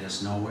talking will get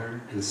us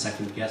nowhere, and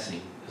second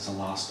guessing is a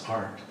lost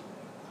art.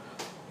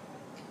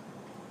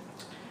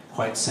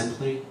 Quite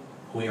simply,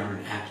 we are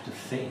an act of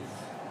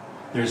faith.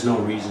 There's no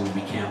reason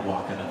we can't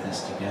walk out of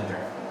this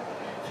together.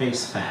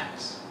 Face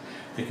facts.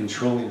 The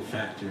controlling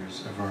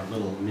factors of our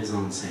little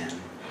mise-en-scène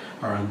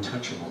are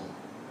untouchable.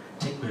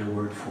 Take my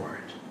word for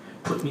it.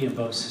 Put me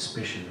above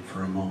suspicion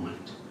for a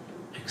moment.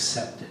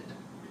 Accept it.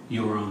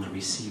 You are on the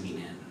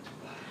receiving end.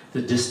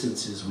 The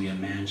distances we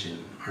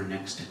imagine are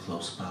next to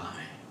close by,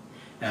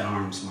 at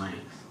arm's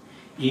length,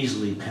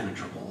 easily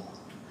penetrable.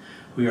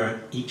 We are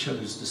at each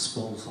other's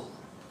disposal.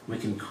 We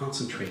can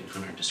concentrate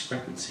on our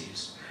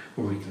discrepancies,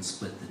 or we can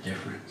split the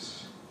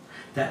difference.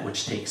 That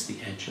which takes the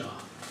edge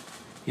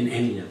off. In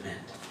any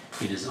event,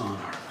 it is on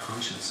our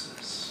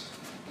consciences.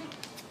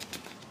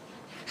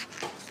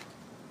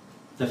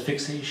 The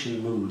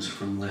fixation moves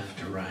from left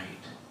to right.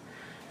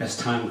 As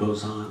time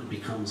goes on, it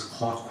becomes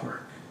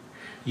clockwork.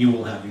 You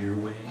will have your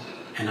way,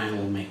 and I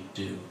will make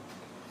do.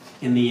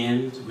 In the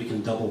end, we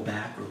can double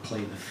back or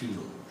play the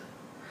field.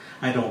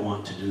 I don't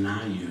want to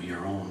deny you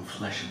your own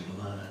flesh and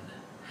blood.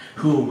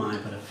 Who am I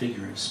but a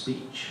figure of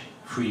speech,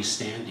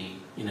 freestanding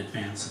in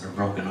advance of a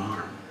broken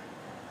arm?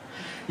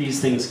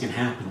 These things can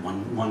happen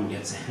when one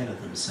gets ahead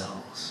of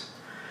themselves.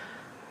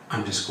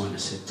 I'm just going to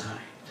sit tight,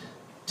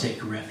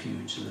 take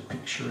refuge in the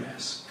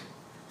picturesque.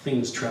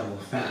 Things travel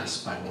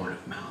fast by word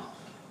of mouth.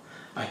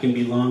 I can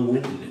be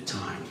long-winded at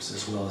times,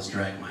 as well as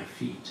drag my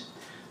feet.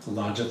 The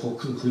logical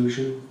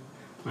conclusion?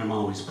 I'm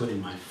always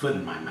putting my foot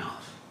in my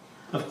mouth.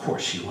 Of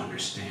course you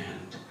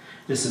understand.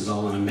 This is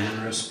all in a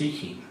manner of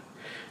speaking.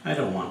 I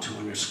don't want to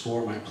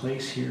underscore my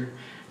place here.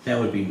 That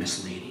would be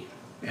misleading.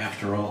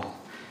 After all,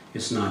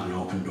 it's not an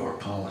open-door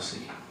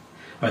policy.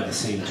 By the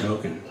same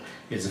token,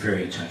 it's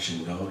very touch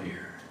and go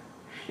here.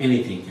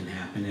 Anything can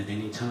happen at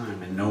any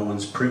time, and no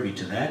one's privy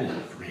to that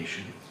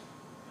information.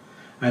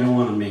 I don't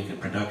want to make a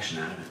production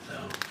out of it,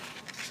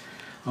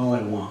 though. All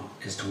I want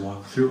is to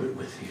walk through it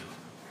with you.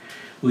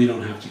 We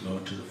don't have to go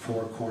to the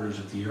four corners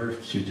of the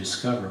earth to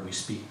discover we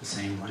speak the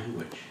same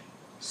language.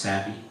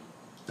 Savvy,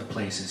 the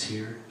place is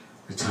here,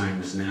 the time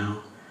is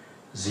now,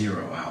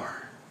 0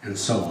 hour, and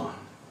so on.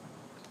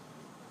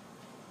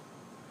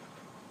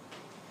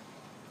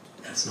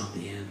 That's not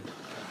the end.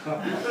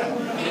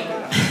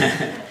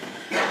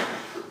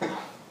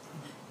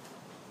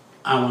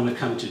 I want to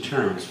come to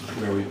terms with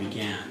where we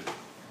began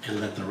and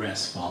let the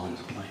rest fall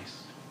into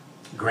place.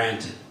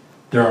 Granted,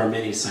 there are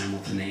many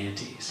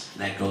simultaneities,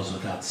 that goes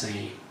without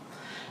saying,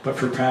 but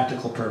for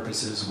practical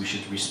purposes, we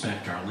should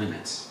respect our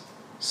limits.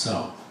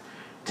 So,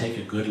 take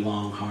a good,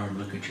 long, hard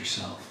look at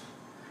yourself.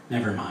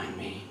 Never mind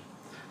me.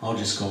 I'll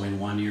just go in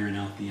one ear and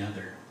out the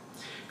other.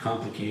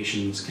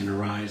 Complications can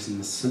arise in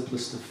the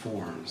simplest of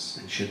forms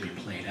and should be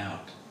played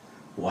out.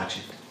 Watch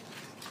it.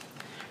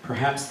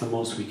 Perhaps the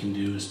most we can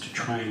do is to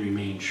try and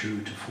remain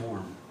true to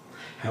form.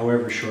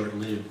 However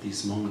short-lived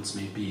these moments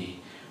may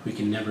be, we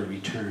can never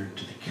return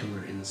to the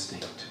killer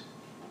instinct.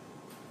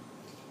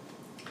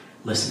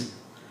 Listen,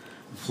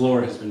 the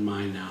floor has been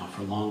mine now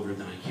for longer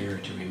than I care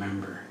to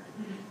remember.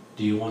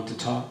 Do you want to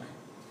talk?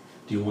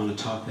 Do you want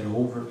to talk it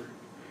over?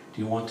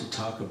 Do you want to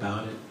talk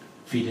about it,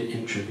 feed it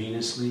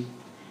intravenously,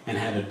 and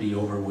have it be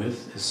over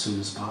with as soon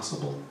as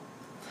possible?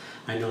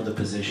 I know the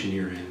position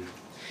you're in.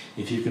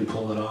 If you can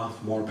pull it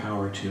off, more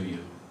power to you.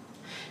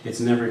 It's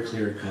never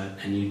clear-cut,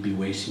 and you'd be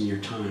wasting your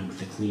time with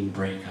the clean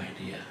break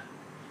idea.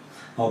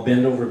 I'll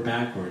bend over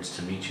backwards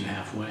to meet you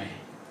halfway.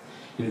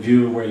 In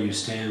view of where you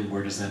stand,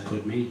 where does that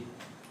put me?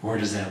 Where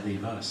does that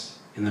leave us?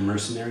 In the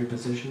mercenary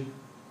position?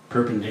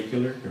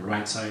 Perpendicular, the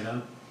right side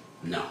up?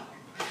 No.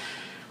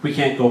 We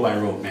can't go by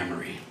rote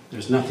memory.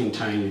 There's nothing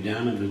tying you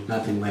down and there's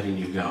nothing letting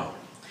you go.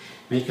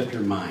 Make up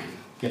your mind.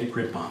 Get a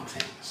grip on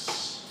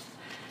things.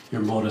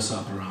 Your modus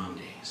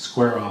operandi.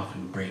 Square off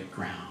and break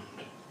ground.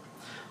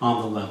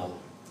 On the level.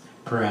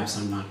 Perhaps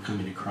I'm not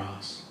coming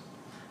across.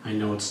 I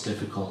know it's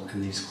difficult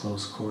in these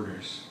close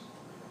quarters.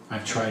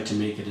 I've tried to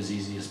make it as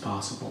easy as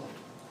possible.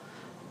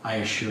 I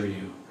assure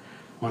you,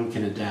 one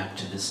can adapt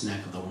to this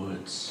neck of the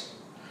woods.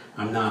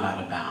 I'm not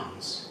out of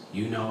bounds.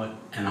 You know it,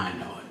 and I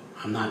know it.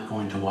 I'm not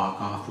going to walk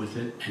off with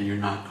it, and you're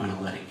not going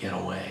to let it get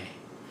away.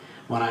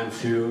 When I'm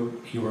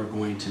through, you are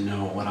going to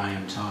know what I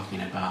am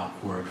talking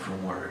about word for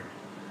word.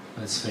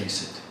 Let's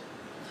face it,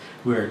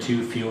 we are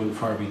too few and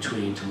far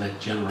between to let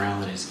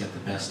generalities get the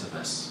best of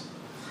us.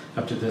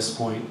 Up to this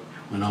point,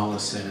 when all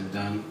is said and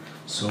done,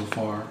 so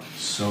far,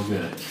 so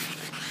good.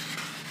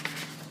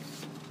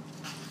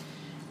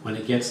 When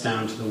it gets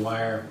down to the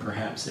wire,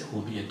 perhaps it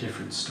will be a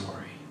different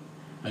story.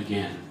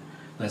 Again,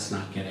 let's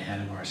not get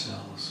ahead of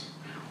ourselves.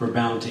 We're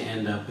bound to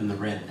end up in the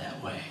red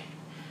that way.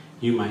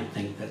 You might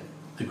think that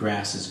the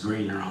grass is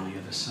greener on the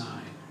other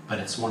side, but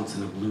it's once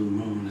in a blue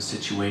moon a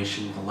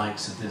situation the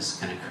likes of this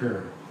can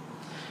occur.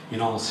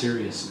 In all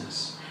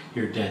seriousness,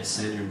 you're dead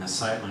center in the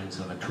sightlines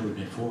of a tour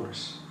de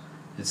force,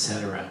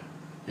 etc.,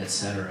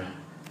 etc.,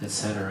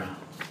 etc.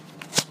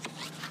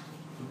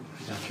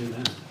 I got through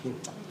that.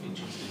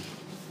 Interesting.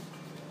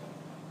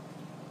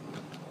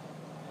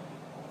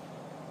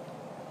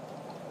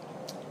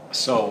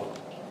 So,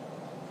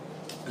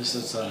 this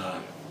is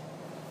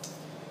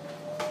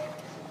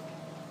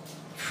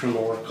from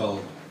a work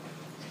called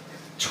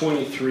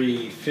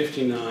 23,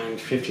 59,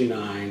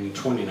 59,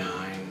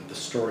 29, The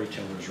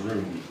Storyteller's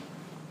Room.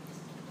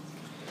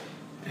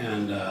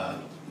 And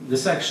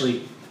this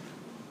actually,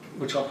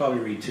 which I'll probably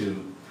read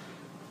too,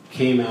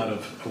 came out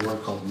of a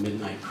work called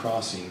Midnight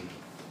Crossing,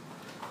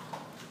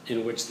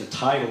 in which the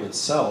title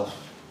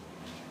itself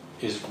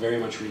is very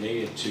much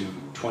related to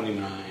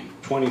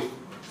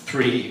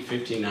 23,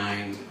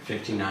 59,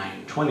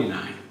 59,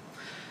 29.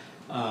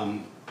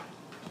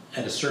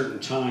 At a certain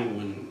time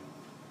when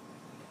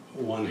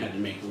one had to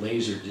make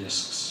laser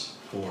discs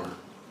for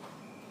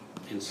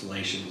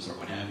installations or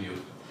what have you,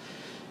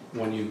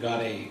 when you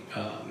got a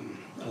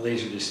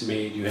laser disc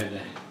made, you had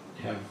to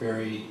have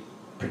very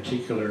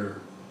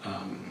particular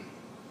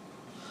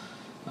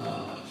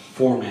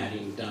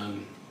formatting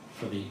done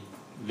for the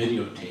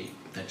videotape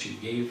that you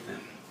gave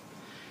them.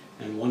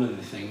 And one of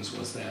the things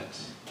was that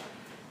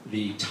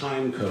the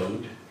time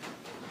code,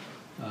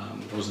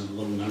 those are the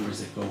little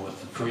numbers that go with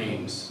the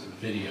frames of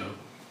video,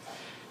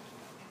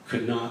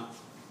 could not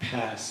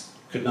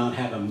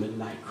have a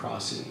midnight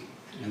crossing.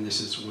 And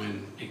this is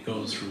when it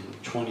goes from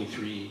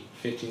 23,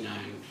 59,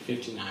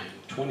 59,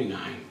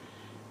 29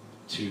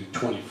 to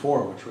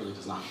 24, which really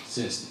does not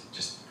exist. It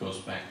just goes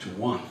back to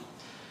 1.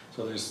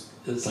 So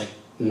it's like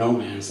no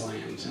man's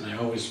land. And I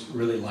always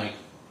really like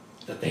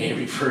that they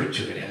refer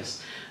to it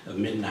as a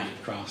midnight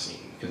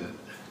crossing, because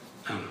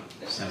I don't know,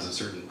 it just has a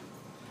certain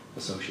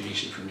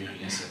association for me, I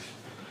guess, of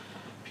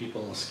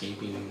people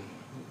escaping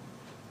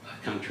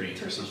a country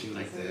or something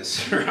like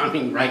this. I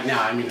mean, right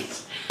now, I mean,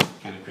 it's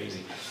kind of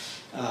crazy.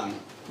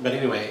 But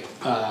anyway,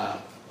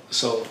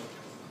 so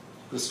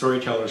The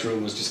Storyteller's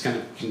Room was just kind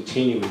of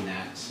continuing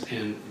that.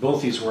 And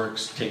both these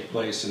works take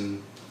place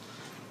in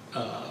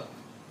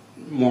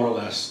more or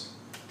less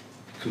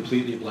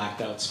completely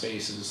blacked out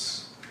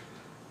spaces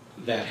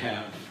that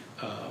have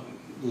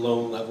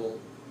low-level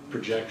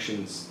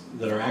projections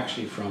that are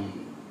actually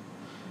from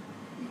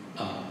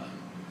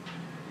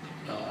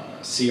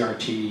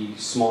CRT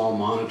small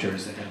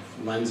monitors that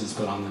have lenses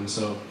put on them.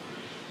 So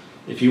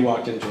if you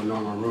walked into a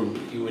normal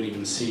room, you wouldn't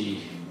even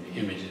see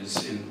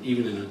images. And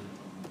even in a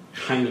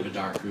kind of a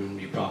dark room,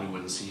 you probably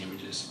wouldn't see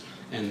images.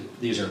 And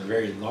these are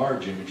very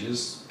large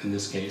images, in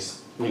this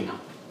case, I mean,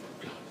 not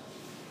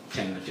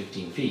 10 to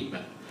 15 feet,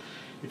 but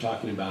you're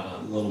talking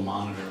about a little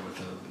monitor with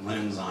a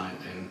lens on it.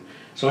 And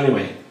so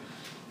anyway,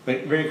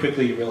 but very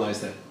quickly you realize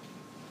that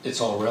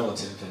it's all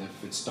relative, and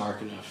if it's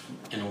dark enough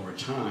and over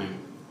time,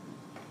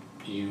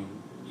 you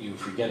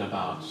forget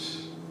about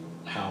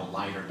how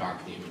light or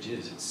dark the image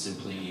is. It's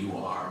simply you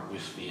are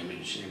with the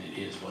image, and it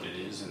is what it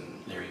is,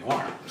 and there you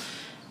are.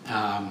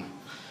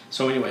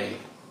 So anyway,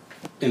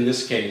 in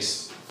this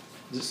case,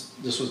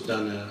 this was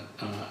done.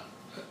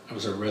 I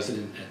was a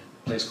resident at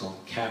a place called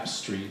Cap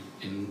Street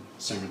in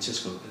San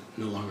Francisco that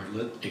no longer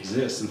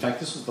exists. In fact,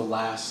 this was the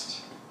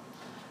last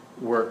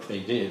work they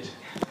did,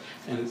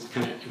 and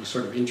it was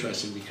sort of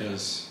interesting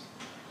because,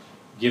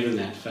 given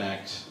that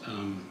fact,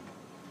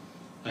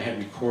 I had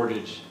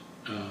recorded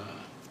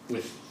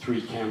with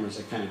 3 cameras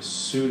a kind of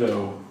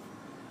pseudo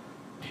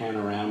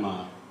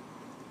panorama,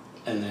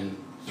 and then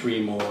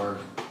 3 more,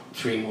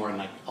 and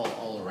like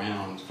all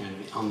around, kind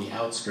of on the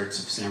outskirts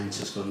of San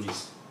Francisco in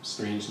these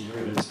strange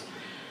neighborhoods.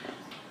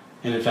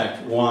 And in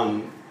fact,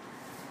 one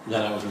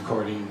that I was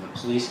recording, the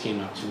police came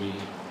up to me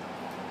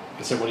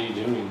and said, "What are you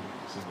doing?"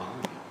 I said, "Well,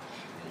 I'm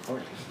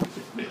recording."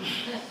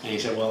 And he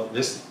said, "Well,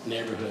 this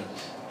neighborhood,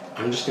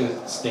 I'm just going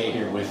to stay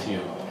here with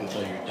you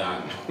until you're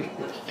done."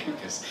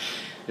 Because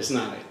it's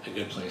not a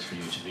good place for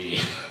you to be.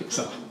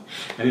 So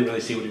I didn't really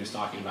see what he was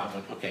talking about,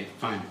 but okay,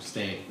 fine,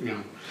 stay, you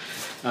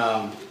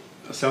know.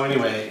 So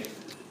anyway,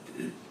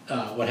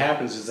 what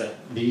happens is that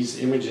these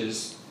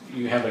images,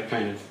 you have a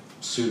kind of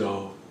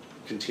pseudo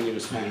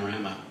continuous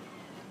panorama,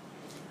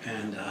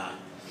 and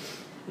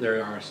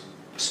there are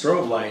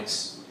strobe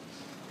lights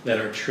that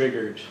are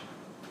triggered,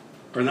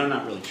 or they're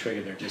not really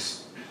triggered, they're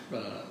just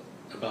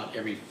about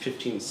every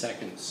 15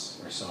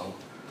 seconds or so.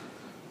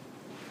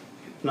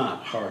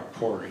 Not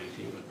hardcore or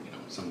anything, but you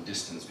know, some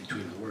distance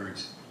between the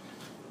words,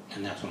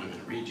 and that's what I'm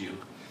going to read you.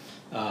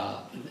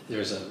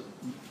 There's a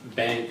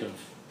bank of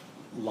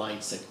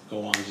lights that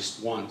go on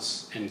just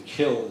once and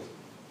kill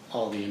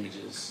all the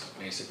images,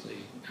 basically.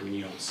 I mean,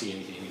 you don't see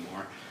anything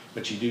anymore,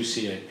 but you do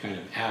see a kind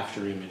of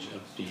after image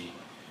of the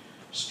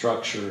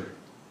structure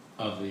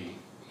of the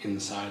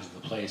insides of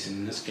the place. And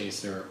in this case,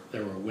 there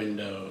were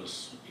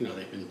windows. You know,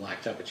 they've been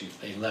blacked up, but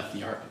they left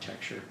the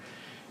architecture,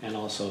 and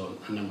also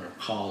a number of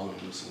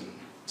columns, and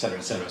et cetera,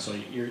 et cetera. So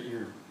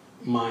your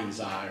mind's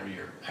eye, or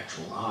your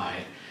actual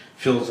eye,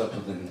 fills up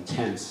with an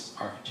intense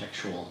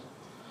architectural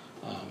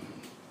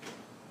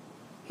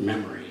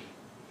memory,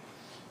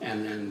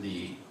 and then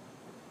the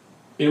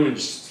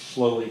image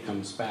slowly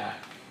comes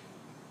back,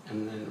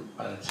 and then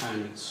by the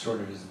time it sort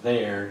of is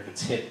there,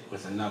 it's hit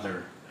with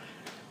another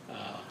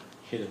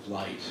hit of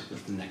light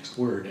with the next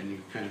word, and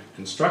you kind of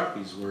construct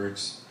these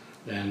words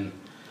then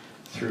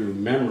through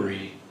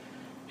memory,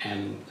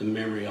 and the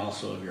memory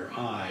also of your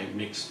eye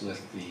mixed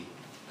with the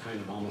kind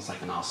of almost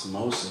like an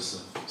osmosis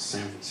of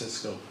San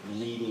Francisco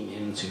leading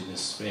into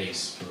this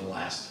space for the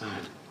last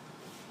time.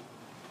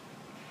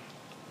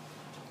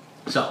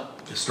 So,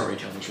 the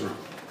storyteller's room.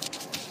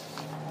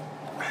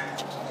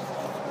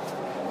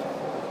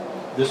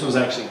 This was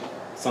actually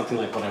something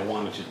like what I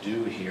wanted to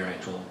do here, I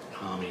told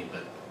Tommy,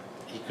 but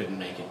he couldn't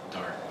make it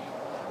dark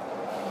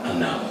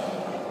enough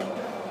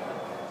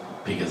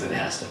because it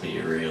has to be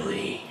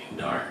really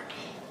dark.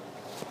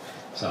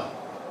 So,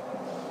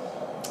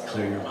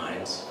 clear your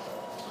minds.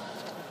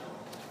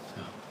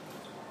 So,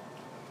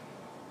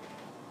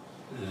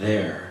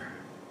 there,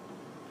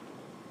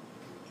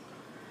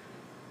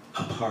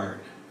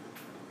 apart,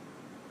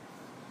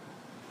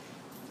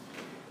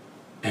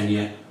 and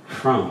yet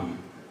from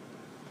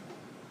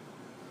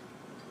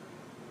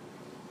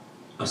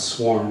a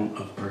swarm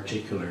of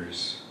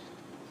particulars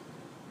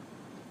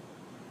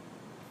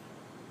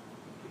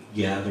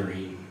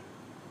gathering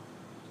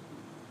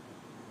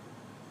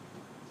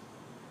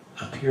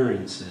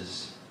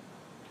appearances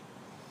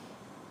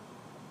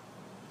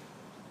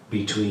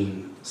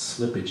between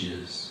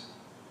slippages,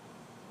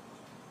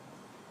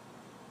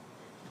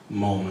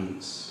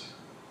 moments,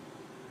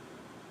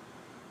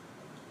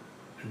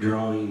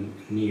 drawing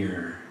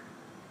near,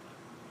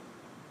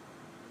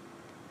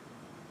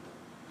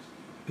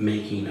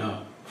 making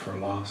up for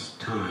lost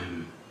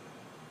time,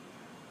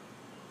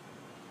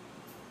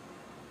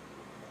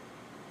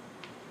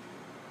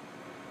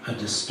 a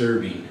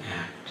disturbing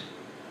act.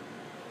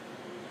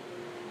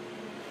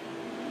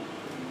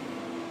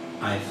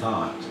 I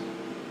thought,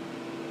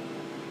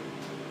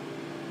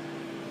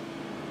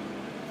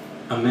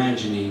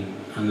 imagining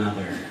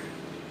another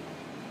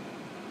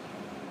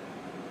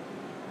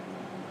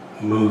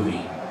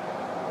moving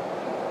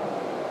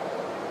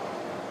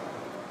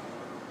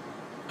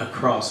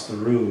across the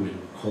room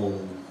in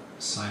cold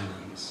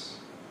silence.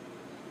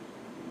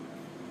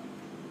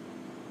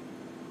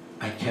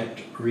 I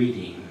kept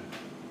reading,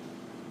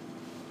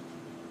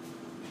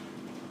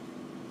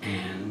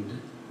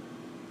 and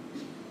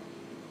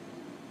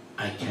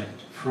I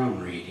kept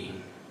from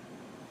reading.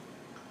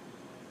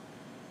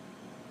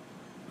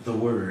 The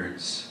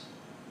words,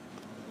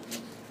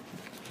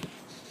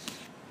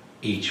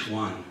 each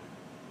one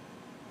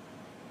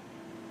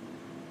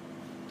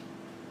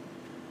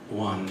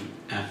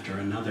after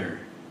another,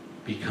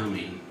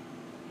 becoming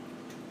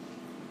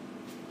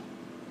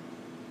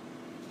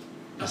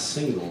a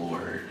single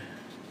word.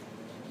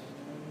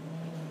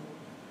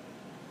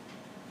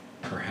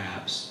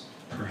 Perhaps,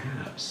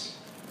 perhaps.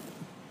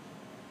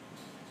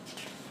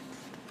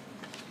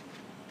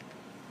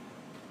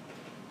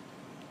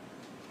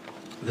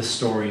 The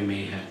story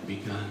may have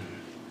begun.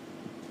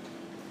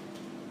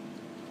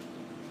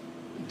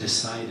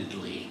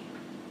 Decidedly.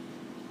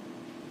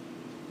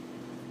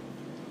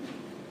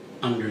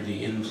 under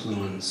the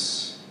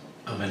influence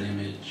of an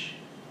image,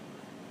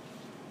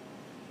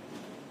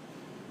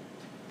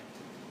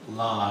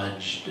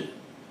 lodged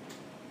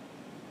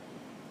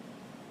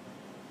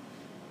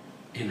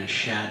in a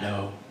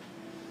shadow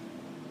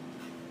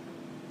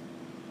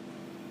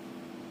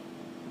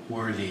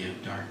worthy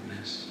of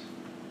darkness.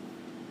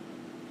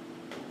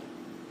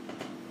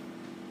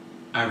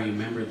 I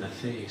remember the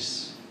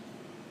face,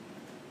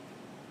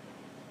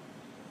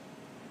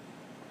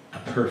 a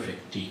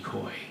perfect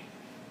decoy,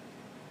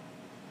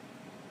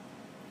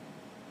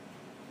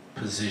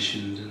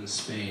 positioned in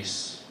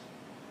space,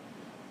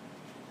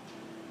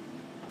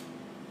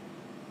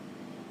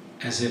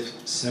 as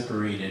if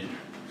separated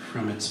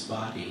from its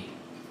body,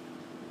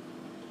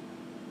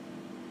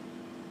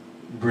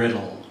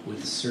 brittle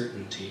with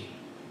certainty,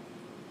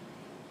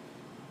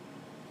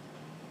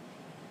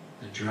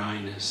 the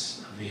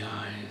dryness of the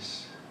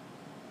eyes,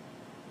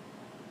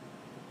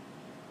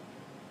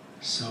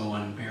 so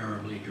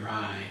unbearably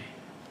dry.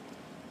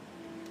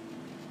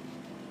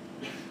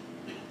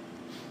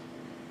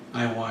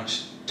 I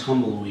watched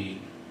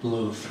tumbleweed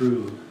blow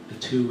through the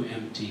 2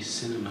 empty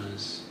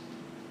cinemas,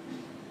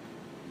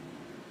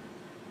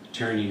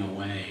 turning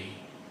away,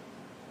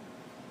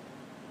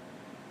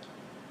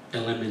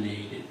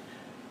 eliminated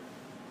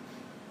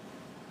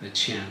the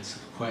chance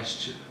of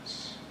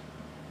questions.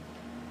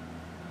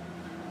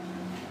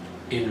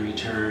 In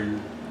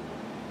return,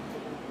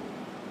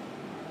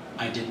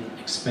 I didn't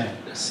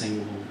expect a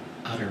single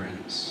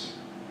utterance.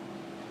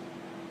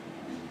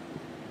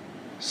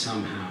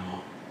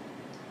 Somehow,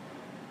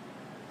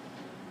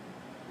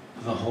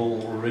 the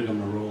whole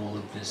rigmarole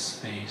of this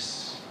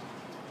space,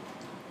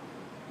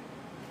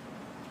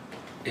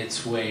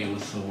 its way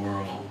with the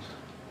world,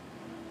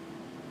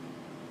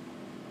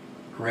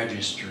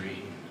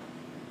 registering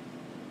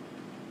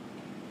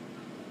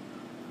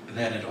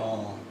that it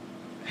all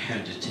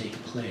had to take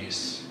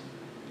place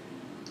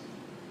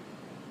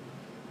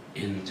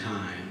in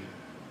time.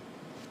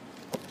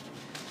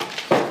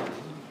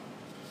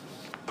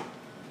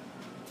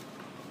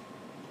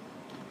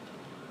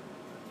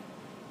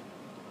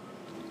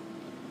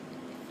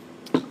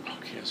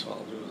 Okay, so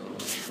I'll do a little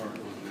short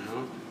one now,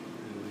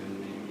 and then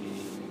maybe.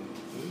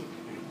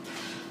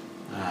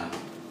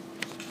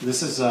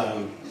 This is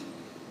a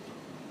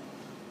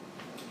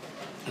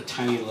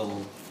tiny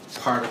little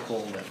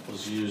particle that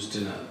was used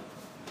in a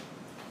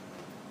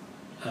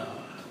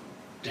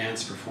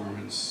dance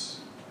performance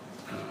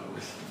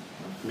with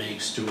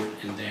Meg Stewart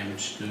and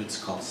Damaged Goods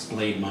called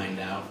Splayed Mind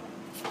Out.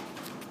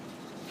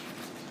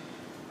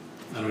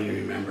 I don't even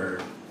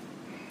remember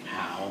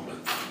how, but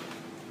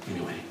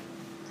anyway,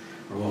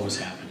 or what was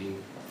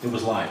happening. It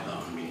was live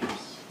though, I mean,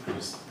 it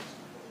was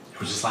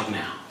just like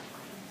now.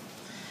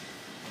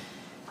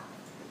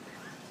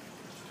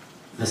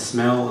 The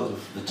smell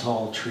of the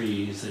tall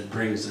trees that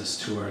brings us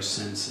to our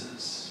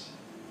senses.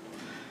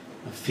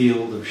 A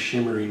field of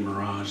shimmering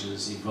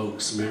mirages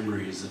evokes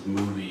memories of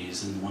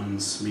movies and one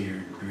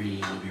smeared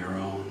green of your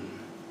own.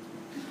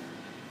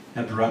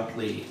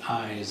 Abruptly,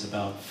 eyes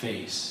about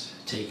face,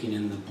 taking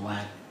in the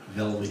black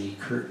velvety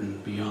curtain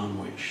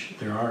beyond which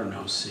there are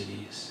no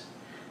cities.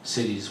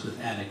 Cities with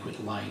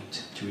adequate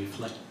light to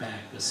reflect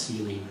back a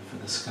ceiling for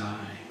the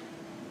sky.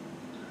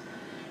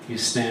 You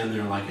stand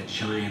there like a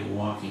giant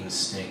walking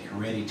stick,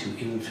 ready to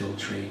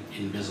infiltrate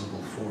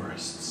invisible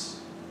forests.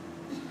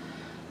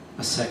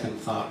 A second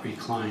thought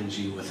reclines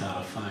you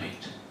without a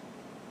fight.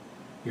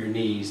 Your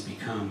knees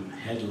become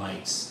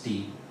headlights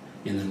deep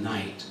in the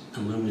night,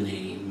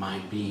 illuminating my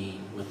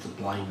being with the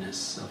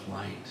blindness of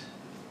light.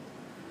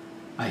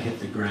 I hit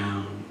the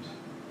ground.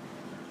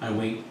 I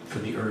wait for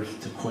the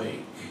earth to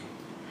quake.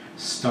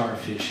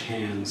 Starfish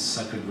hands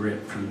suck a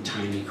grip from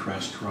tiny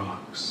crushed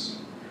rocks.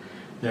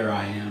 There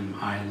I am,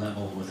 eye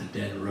level with a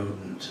dead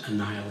rodent,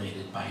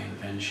 annihilated by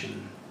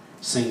invention,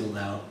 singled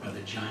out by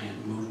the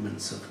giant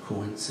movements of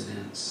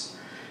coincidence,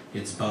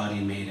 its body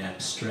made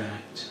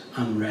abstract,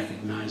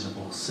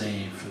 unrecognizable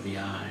save for the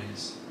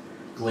eyes,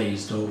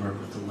 glazed over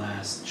with the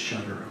last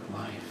shudder of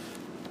life.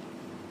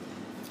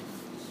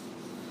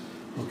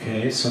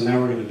 Okay, so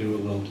now we're going to do a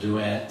little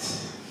duet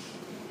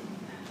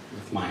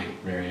with my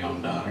very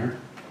own daughter.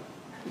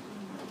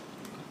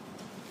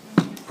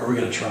 Or we're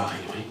going to try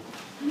anyway.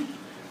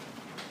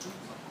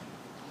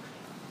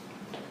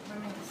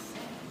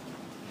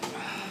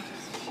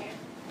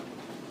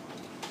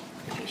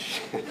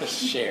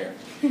 Share.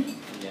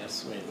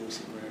 Yes, wait, let me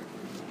see where.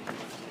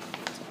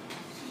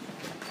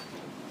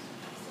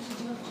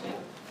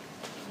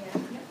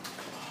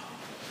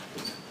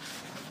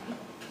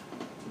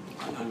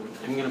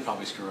 I'm going to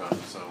probably screw up,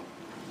 so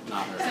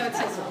not her. So it's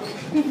his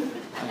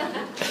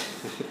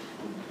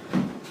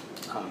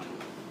fault.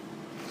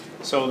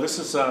 So this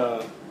is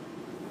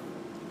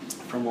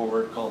from a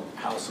word called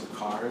House of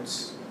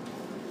Cards,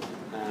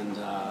 and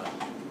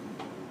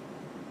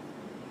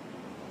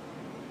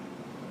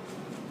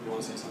you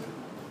want to say something?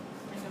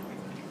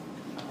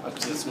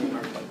 This is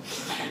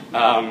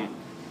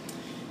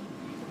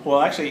well,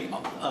 actually,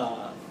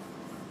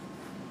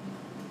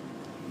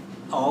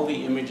 all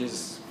the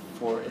images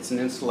it's an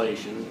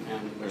installation,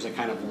 and there's a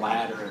kind of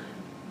ladder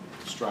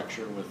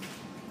structure with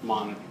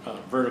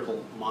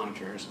vertical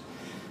monitors,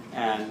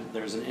 and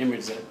there's an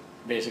image that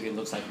basically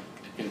looks like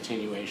a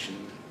continuation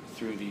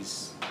through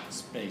these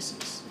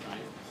spaces, right?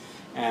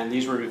 And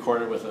these were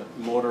recorded with a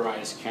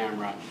motorized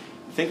camera.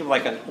 Think of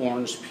like an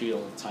orange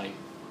peel type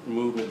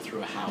movement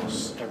through a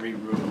house. Every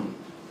room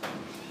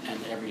and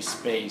every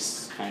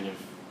space, kind of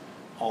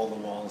all the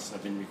walls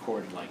have been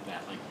recorded like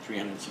that, like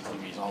 360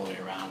 degrees all the way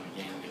around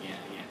again and again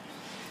and again.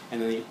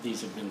 And then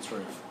these have been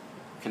sort of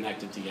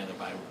connected together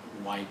by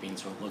wiping,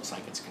 so it looks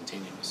like it's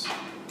continuous.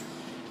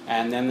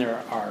 And then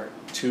there are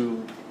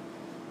two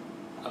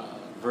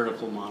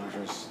vertical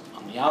monitors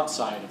on the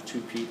outside of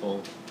two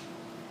people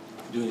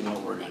doing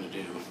what we're going to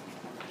do.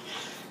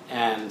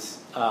 And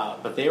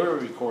but they were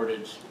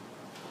recorded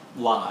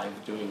live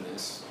doing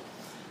this,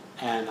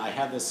 and I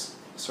had this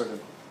sort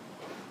of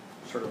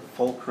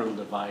fulcrum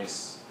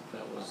device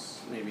that was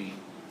maybe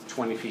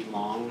 20 feet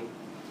long,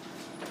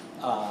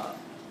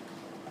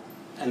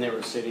 and they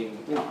were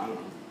sitting, I don't know,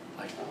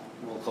 like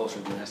a little closer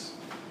to this.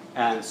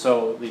 And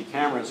so the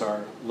cameras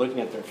are looking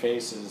at their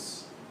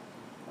faces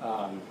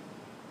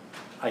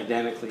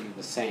identically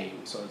the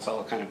same. So it's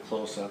all kind of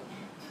close up,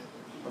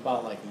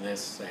 about like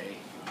this, say,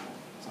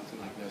 something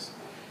like this.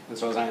 And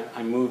so as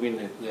I'm moving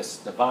this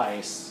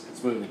device,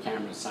 it's moving the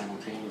cameras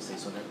simultaneously,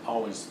 so they're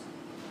always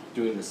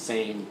doing the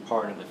same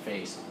part of the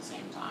face at the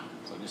same time.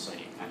 So just so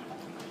you kind of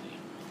have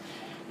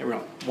an idea.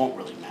 It won't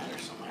really matter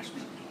so much.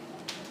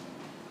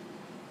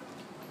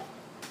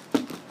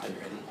 Are you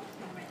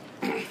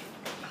ready?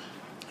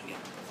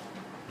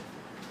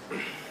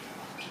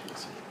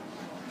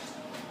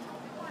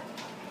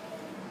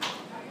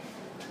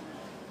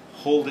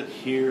 Hold it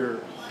here,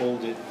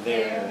 hold it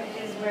there.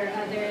 There is where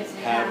others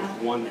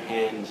Have one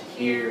hand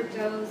Here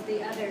here. goes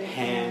the other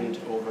Hand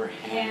over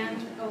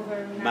hand hand.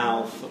 over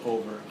Mouth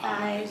over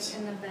eyes eyes.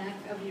 in the back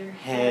of your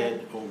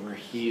Head over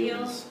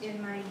heels.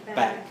 in my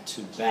Back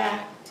to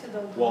back. to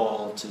the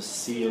Wall to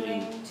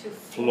ceiling. to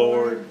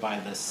Floored by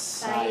the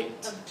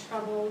sight sight. of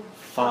troubled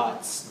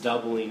Thoughts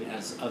doubling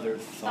as other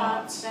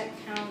thoughts thoughts. that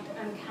count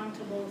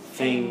uncountable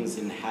Things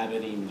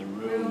inhabiting the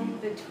room room.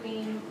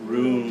 between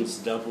Rooms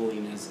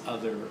doubling as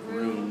other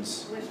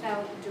rooms.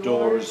 without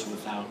Doors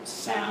without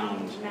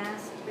sound.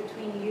 masked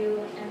between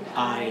you and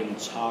I am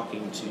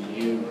talking to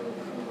you.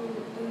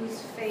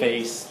 whose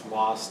Face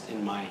lost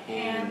in my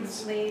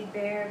hands hands. laid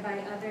bare by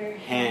other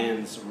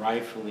Hands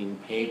rifling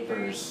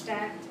papers.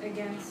 stacked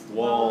against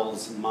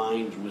Walls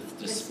mined with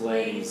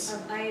displays.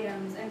 of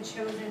items and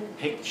chosen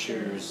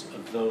Pictures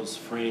of those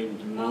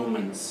framed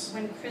moments.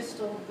 when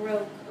crystal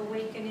broke,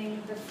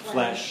 awakening the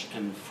Flesh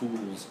and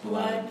fool's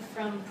blood.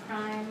 from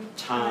prime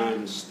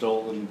Time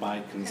stolen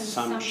by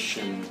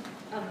consumption.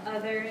 of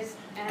others,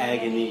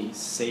 Agony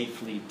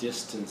safely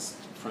distanced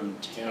from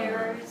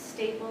terror.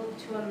 stapled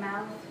to a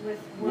mouth with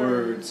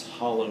Words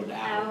hollowed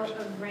out out.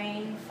 of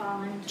rain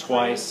fallen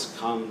Twice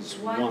comes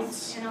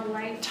once. in a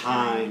lifetime,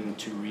 Time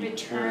to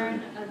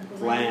return. a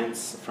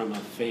Glance from a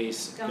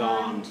face gone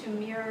gone. to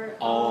mirror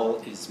All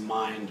is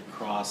mind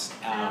crossed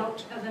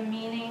out. of a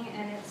meaning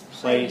and its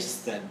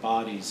Place that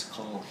bodies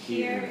call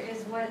Here here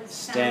is what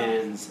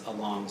stands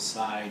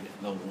alongside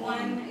the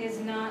one one. is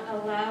not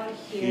allowed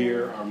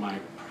Here are my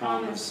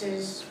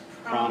promises.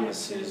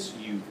 Promises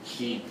you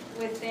keep.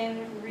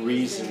 within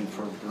Reason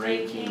for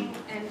breaking.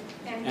 and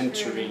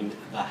Entering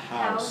the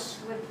house.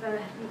 with the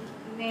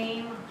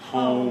name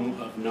Home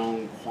of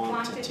known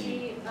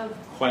quantity. quantity of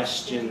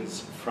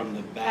Questions from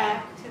the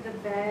back. back to the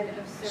bed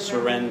of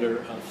Surrender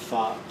of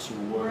thought to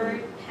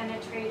word.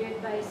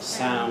 penetrated by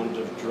Sound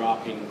of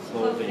dropping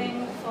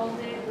clothing.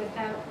 folded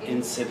without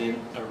Incident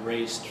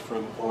erased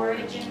from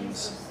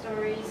origins. of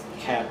stories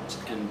Kept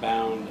and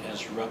bound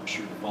as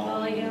ruptured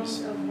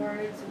volumes. of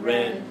words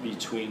Read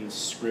between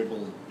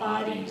scribbled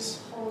bodies.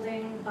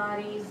 holding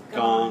bodies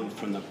Gone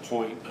from the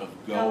point of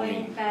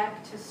going.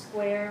 back to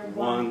square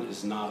One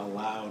is not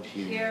allowed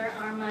here. Here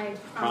are my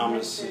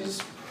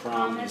Promises,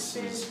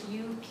 promises.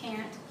 you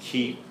can't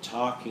Keep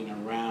talking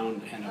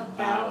around and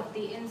about.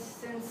 the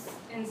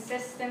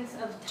insistence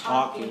of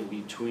Talking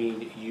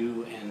between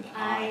you and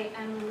I.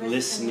 am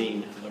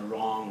Listening the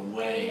wrong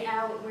way.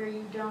 out where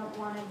you don't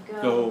want to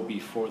Go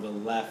before the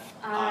left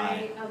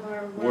eye. of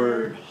our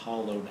Word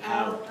hollowed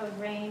out. of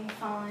rain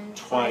fallen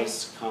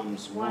Twice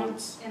comes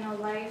once. in a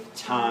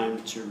lifetime.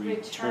 Time to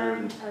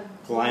return.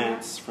 a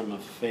Glance from a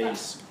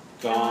face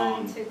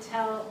gone. to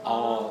tell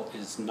All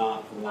is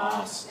not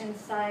lost.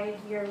 inside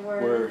your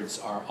Words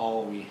are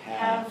all we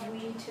have.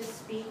 we to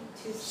speak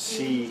to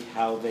See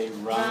how they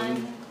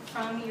run.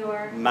 from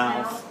your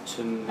Mouth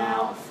to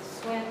mouth.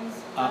 swims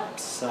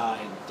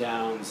Upside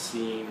down,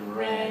 seeing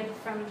red.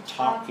 from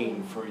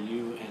Talking for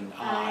you and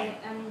I.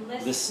 am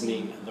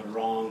Listening the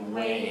wrong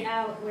way.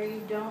 out where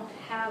you don't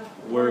have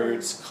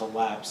Words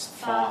collapse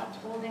thought.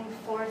 holding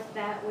forth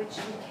that which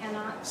you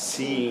cannot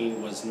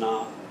Seeing was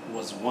not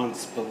was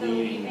once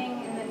believing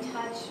believing, in the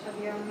touch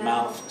of your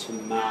mouth to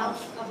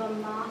mouth, of a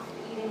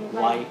moth-eating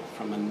light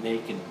from a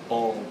naked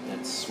bulb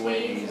that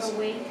sways,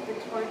 awake the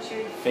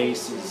tortured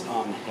faces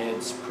on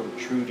heads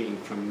protruding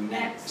from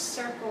necks necks,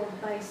 circled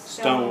by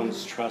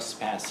stones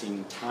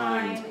trespassing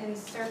time,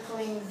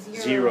 encircling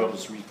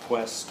zeros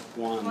request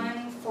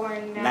one, for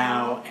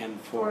now and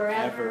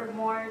forever,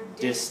 more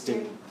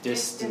distant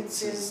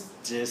distances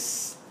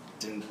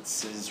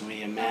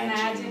we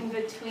imagine,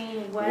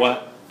 between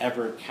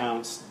whatever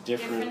counts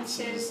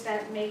differences,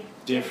 that make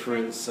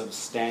difference of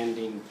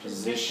standing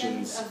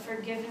positions, of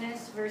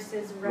forgiveness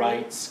versus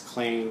rights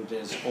claimed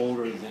as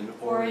older than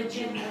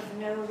origin, of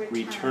no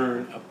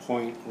return a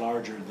point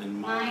larger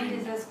than Mind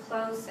is mine, as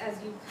close as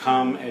you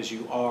come as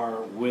you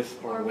are with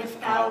or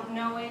without,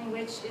 knowing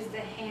which is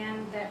the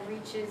hand that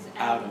reaches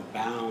out of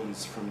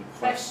bounds from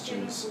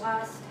questions,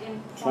 lost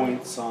in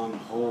points on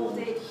Hold hold.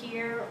 it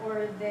here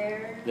or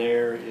there.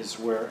 There is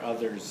where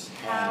others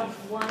Have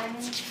have. one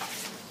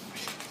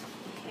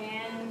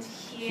hand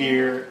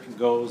Here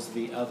goes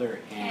the other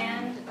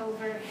hand,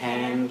 hand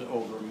hand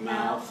over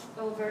mouth,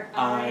 over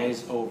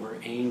eyes over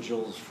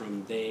angels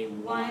from day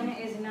One one.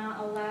 is not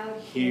allowed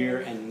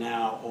Here and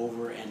now,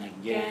 over and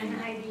Again,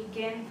 again, I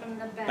begin from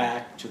the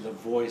back to the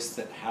voice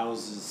that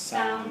houses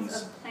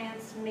sounds, of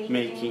plants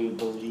making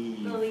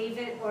believe, believe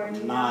it or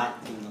not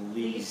in the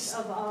least,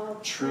 of all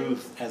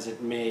truth as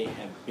it may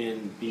have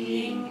been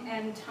being,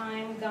 and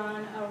time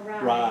gone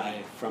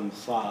awry from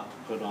thought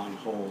put on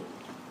hold.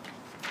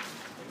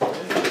 No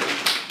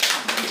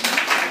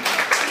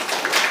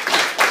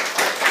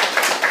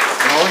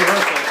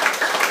rehearsal.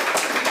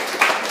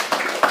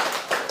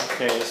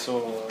 Okay, so I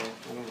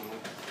don't know.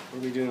 What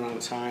are we doing on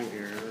time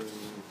here?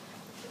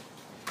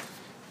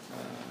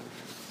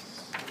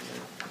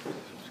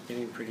 It's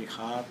getting pretty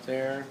hot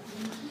there.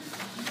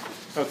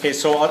 Okay,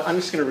 so I'm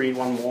just going to read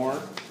one more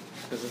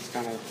because it's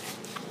kind of.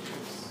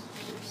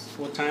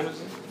 What time is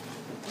it?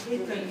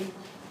 8:30.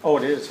 Oh,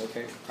 it is.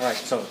 Okay. All right.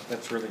 So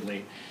that's really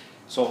late.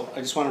 So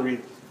I just want to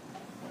read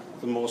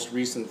the most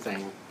recent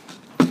thing.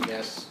 I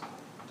guess,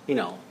 you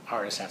know,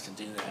 artists have to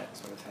do that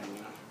sort of thing.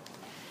 You know,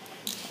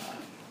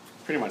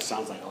 pretty much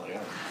sounds like all the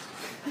others.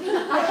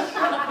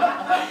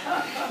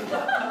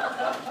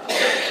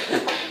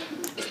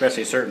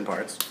 Especially certain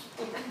parts.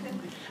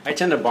 I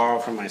tend to borrow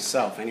from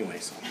myself anyway.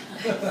 So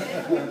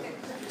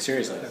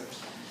seriously.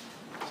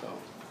 So.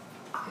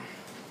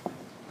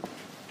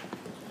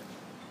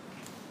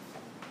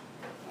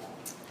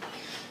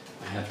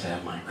 I have to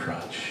have my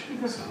crutch.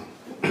 So.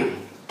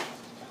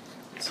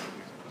 Let's see.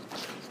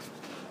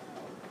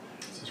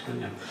 Is this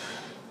running out?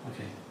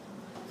 Okay.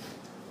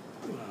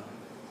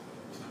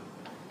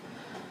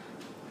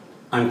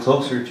 I'm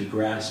closer to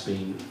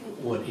grasping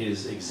what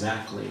is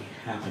exactly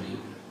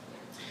happening.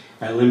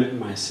 I limit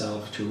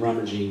myself to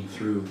rummaging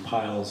through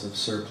piles of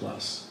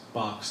surplus,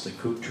 boxed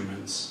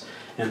accoutrements,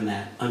 and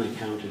that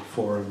unaccounted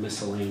for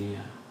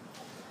miscellanea.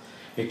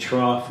 A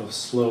trough of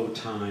slow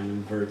time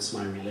inverts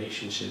my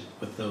relationship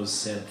with those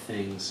said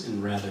things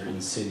in rather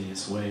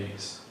insidious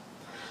ways.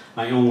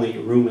 I only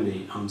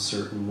ruminate on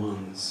certain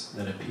ones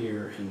that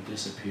appear and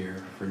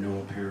disappear for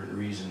no apparent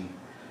reason,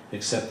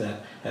 except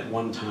that at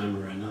one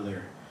time or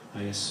another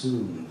I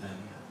assume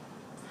them.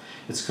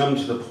 It's come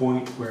to the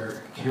point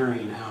where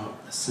carrying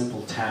out the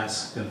simple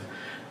task of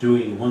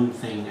doing one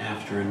thing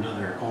after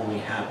another only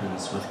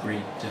happens with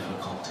great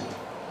difficulty.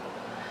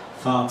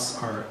 Thoughts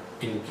are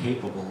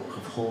incapable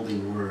of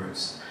holding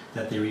words,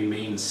 that they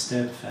remain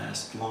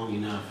steadfast long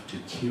enough to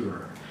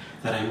cure,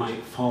 that I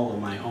might follow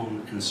my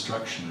own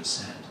instruction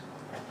set.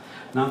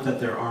 Not that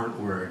there aren't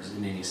words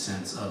in any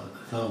sense of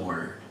the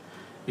word.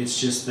 It's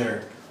just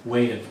their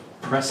way of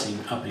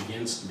pressing up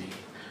against me,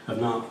 of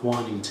not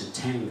wanting to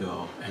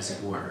tango, as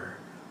it were.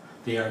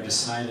 They are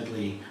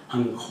decidedly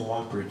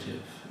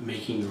uncooperative,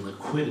 making the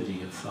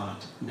liquidity of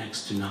thought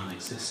next to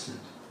non-existent.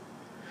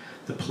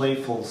 The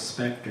playful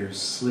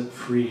specters slip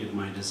free of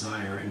my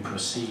desire and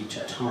proceed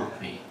to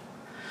taunt me.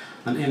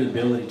 An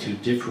inability to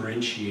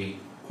differentiate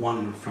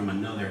one from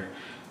another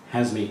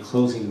has me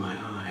closing my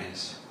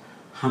eyes,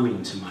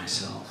 humming to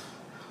myself,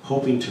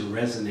 hoping to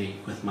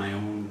resonate with my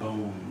own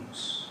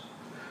bones.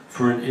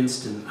 For an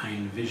instant I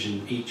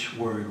envision each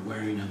word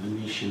wearing a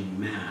Venetian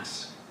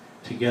mask.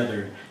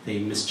 Together they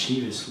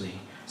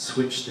mischievously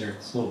switch their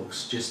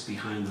cloaks just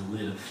behind the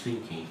lid of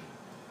thinking.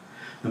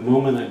 The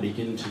moment I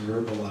begin to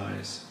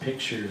verbalize,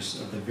 pictures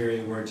of the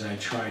very words I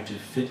try to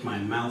fit my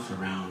mouth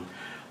around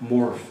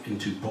morph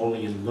into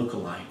Boolean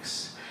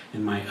lookalikes,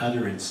 and my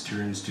utterance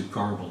turns to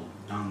garbled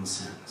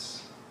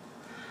nonsense.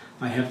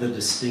 I have the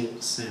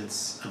distinct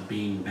sense of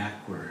being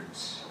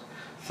backwards.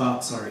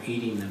 Thoughts are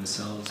eating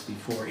themselves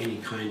before any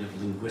kind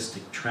of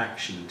linguistic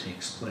traction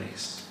takes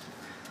place.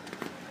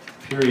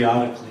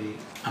 Periodically,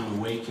 I'm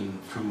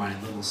awakened from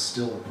my little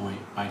still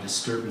point by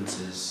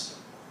disturbances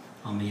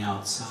on the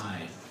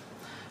outside.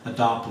 A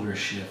Doppler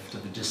shift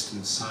of a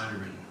distant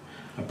siren,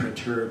 a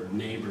perturbed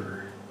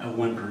neighbor, a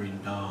whimpering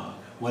dog.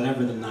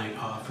 Whatever the night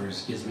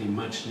offers gives me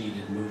much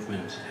needed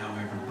movement,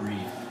 however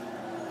brief.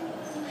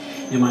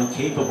 Am I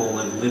capable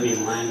of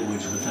living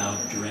language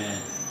without dread?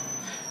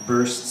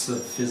 Bursts of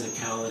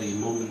physicality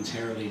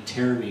momentarily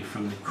tear me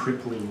from the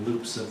crippling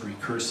loops of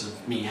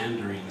recursive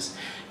meanderings,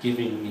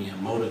 giving me a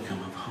modicum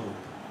of hope.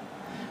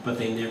 But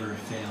they never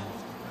fail.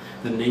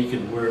 The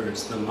naked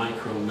words, the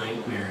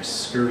micro-nightmares,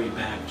 scurry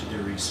back to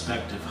their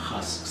respective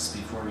husks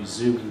before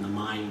resuming the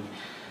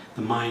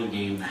mind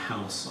game the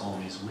house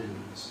always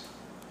wins.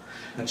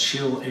 A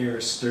chill air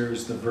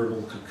stirs the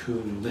verbal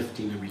cocoon,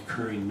 lifting a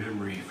recurring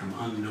memory from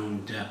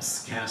unknown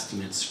depths,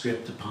 casting its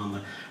script upon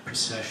the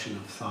procession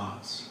of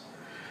thoughts.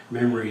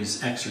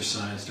 Memories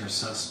exercised are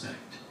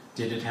suspect.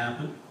 Did it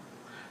happen?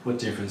 What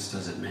difference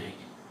does it make?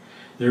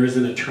 There is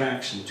an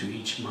attraction to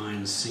each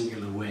mind's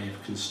singular way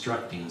of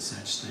constructing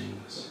such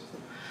things.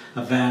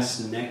 A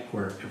vast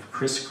network of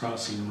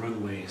crisscrossing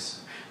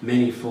runways,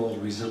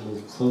 many-fold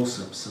resembled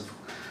close-ups of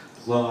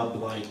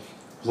globe-like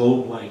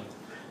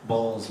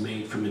balls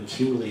made from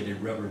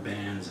accumulated rubber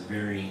bands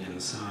varying in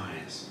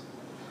size.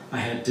 I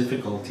had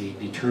difficulty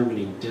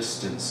determining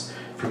distance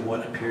from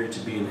what appeared to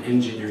be an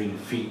engineering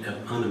feat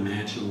of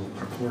unimaginable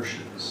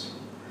proportions.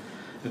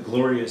 A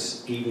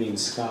glorious evening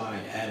sky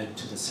added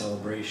to the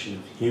celebration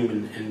of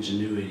human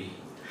ingenuity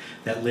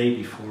that lay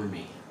before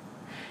me.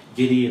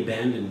 Giddy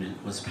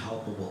abandonment was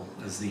palpable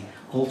as the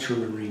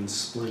ultramarine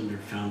splendor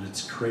found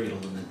its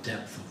cradle in the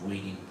depth of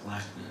waiting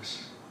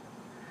blackness.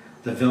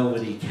 The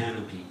velvety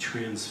canopy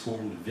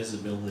transformed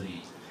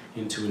visibility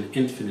into an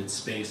infinite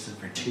space of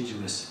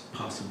vertiginous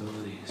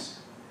possibilities.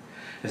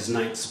 As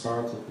night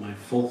sparkled, my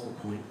focal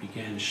point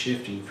began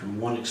shifting from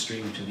one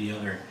extreme to the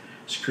other,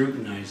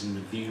 scrutinizing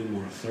the view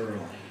more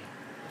thoroughly.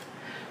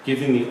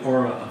 Giving the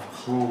aura of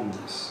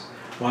calmness,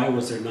 why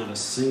was there not a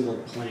single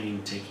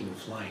plane taking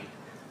flight,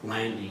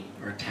 landing,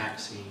 or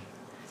taxiing?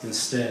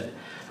 Instead,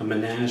 a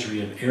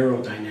menagerie of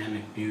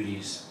aerodynamic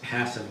beauties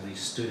passively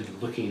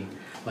stood looking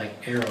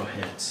like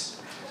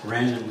arrowheads,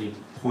 randomly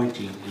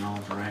pointing in all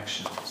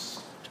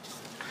directions.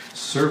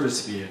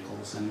 Service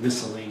vehicles and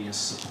miscellaneous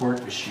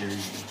support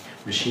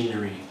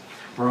machinery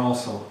were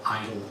also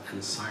idle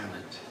and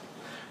silent.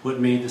 What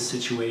made the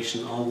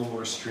situation all the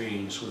more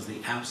strange was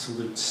the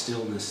absolute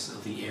stillness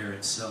of the air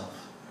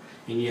itself,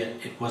 and yet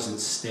it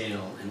wasn't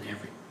stale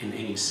in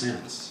any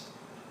sense.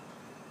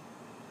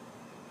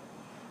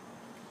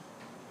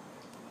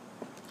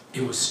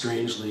 It was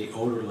strangely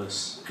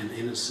odorless and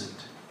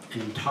innocent,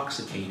 and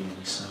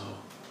intoxicatingly so.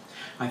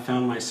 I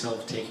found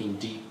myself taking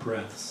deep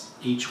breaths,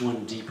 each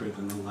one deeper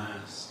than the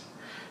last,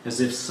 as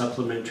if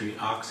supplementary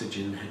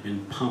oxygen had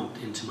been pumped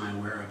into my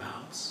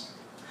whereabouts.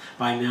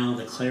 By now,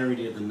 the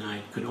clarity of the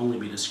night could only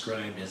be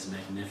described as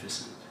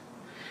magnificent.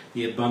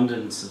 The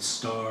abundance of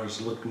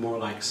stars looked more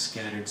like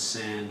scattered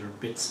sand or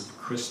bits of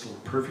crystal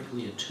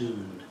perfectly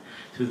attuned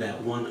to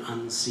that one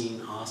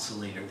unseen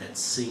oscillator that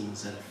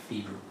sings at a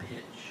fever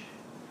pitch.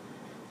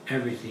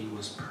 Everything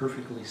was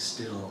perfectly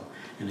still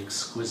and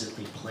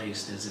exquisitely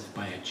placed as if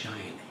by a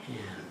giant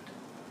hand.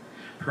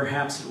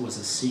 Perhaps it was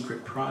a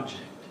secret project,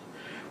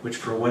 which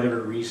for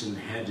whatever reason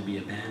had to be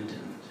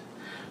abandoned.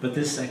 But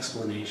this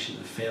explanation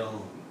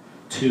fell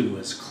too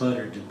as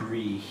cluttered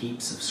debris,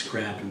 heaps of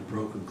scrap and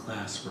broken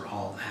glass were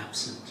all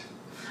absent.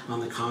 On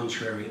the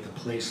contrary, the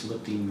place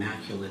looked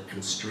immaculate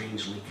and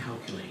strangely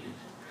calculated.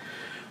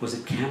 Was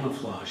it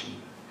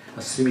camouflaging?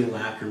 A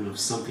simulacrum of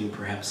something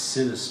perhaps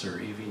sinister,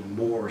 even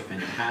more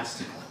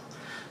fantastical,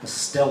 a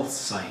stealth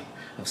site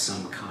of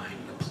some kind,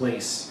 a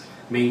place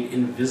made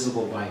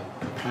invisible by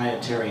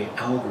proprietary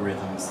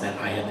algorithms that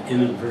I had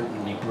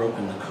inadvertently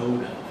broken the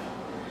code of.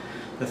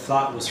 The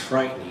thought was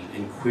frightening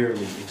and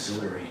queerly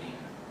exhilarating.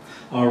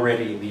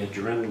 Already the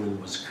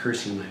adrenaline was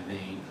coursing my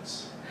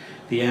veins.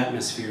 The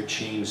atmosphere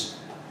changed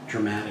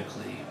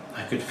dramatically.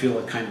 I could feel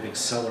a kind of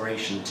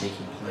acceleration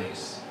taking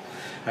place.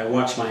 I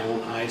watched my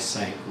own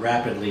eyesight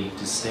rapidly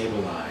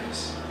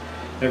destabilize.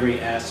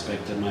 Every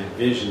aspect of my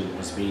vision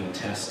was being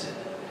tested.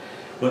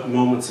 What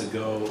moments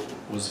ago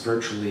was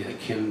virtually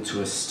akin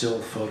to a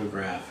still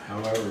photograph,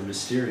 however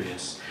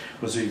mysterious,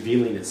 was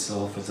revealing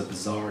itself as a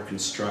bizarre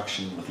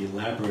construction with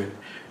elaborate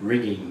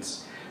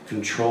riggings,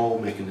 control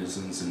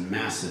mechanisms, and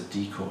massive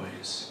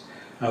decoys.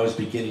 I was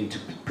beginning to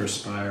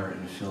perspire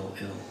and feel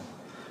ill.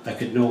 I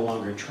could no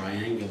longer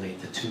triangulate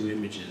the two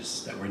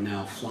images that were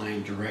now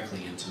flying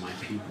directly into my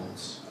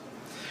pupils.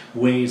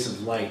 Waves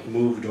of light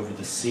moved over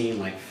the scene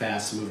like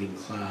fast-moving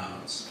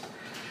clouds.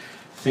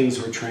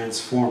 Things were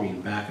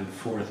transforming back and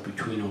forth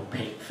between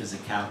opaque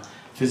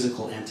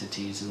physical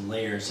entities and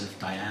layers of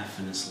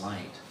diaphanous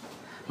light.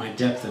 My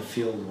depth of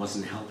field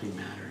wasn't helping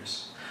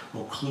matters.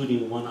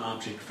 Occluding one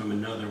object from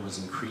another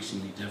was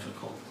increasingly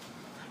difficult.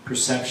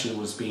 Perception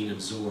was being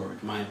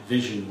absorbed. My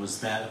vision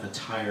was that of a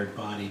tired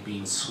body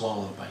being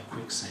swallowed by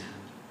quicksand.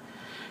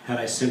 Had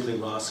I simply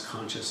lost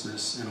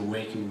consciousness and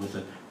awakened with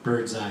a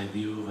bird's-eye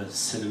view of a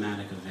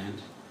cinematic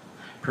event?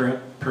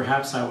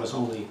 Perhaps I was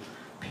only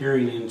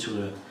peering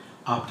into an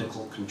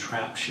optical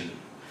contraption,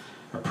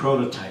 a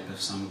prototype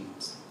of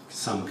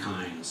some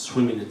kind,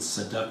 swimming its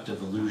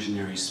seductive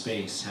illusionary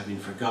space, having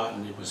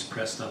forgotten it was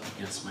pressed up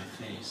against my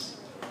face.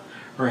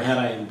 Or had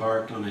I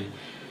embarked on a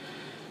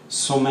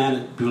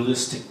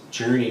somnambulistic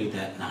journey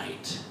that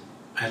night,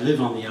 I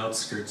lived on the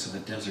outskirts of a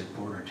desert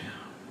border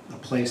town, a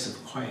place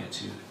of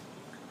quietude,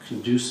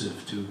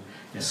 conducive to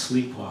a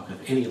sleepwalk of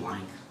any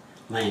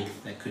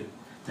length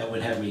that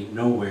would have me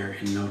nowhere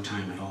in no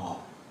time at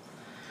all.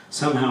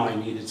 Somehow I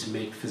needed to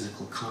make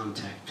physical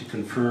contact to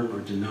confirm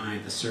or deny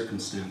the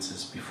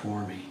circumstances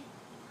before me.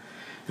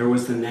 There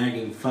was the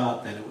nagging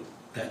thought that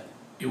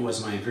it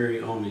was my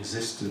very own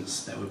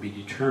existence that would be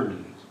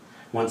determined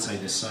once I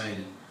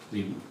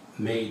decidedly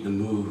made the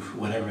move,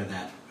 whatever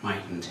that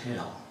might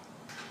entail.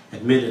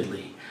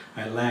 Admittedly,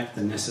 I lacked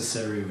the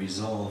necessary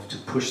resolve to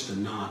push the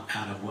knot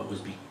out of what was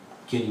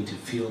beginning to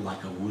feel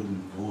like a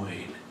wooden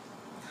void.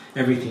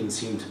 Everything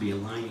seemed to be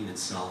aligning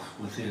itself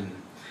within,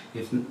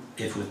 if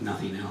with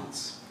nothing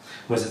else.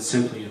 Was it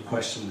simply a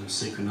question of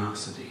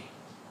synchronicity?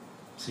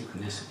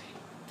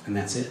 And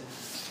that's it.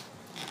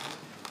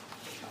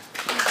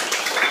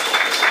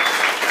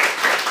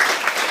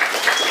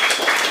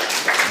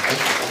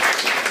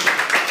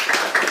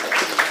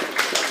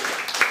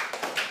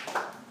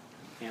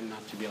 And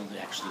not to be able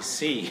to actually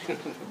see.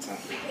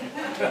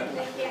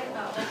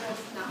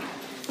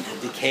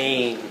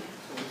 Decaying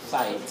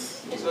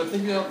sights. So I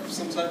think we have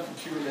some time for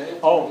Q&A.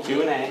 Oh,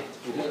 Q&A. Yeah,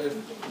 if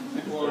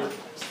people are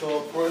still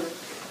up for it,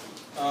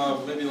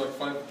 maybe like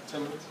 5-10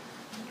 minutes.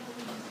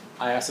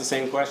 I ask the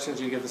same questions,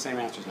 you give the same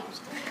answers now.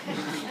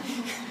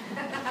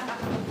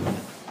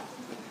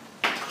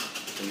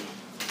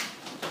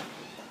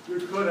 You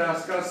could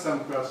ask us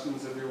some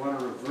questions if you want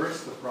to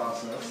reverse the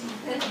process.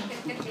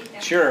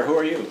 Sure, who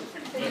are you?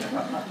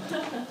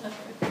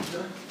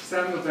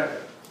 Samuel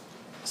Beckett.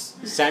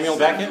 Samuel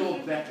Beckett?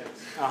 Samuel Beckett.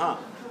 Uh-huh.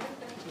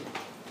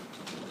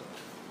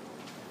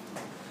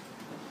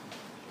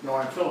 No,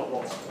 I'm Philip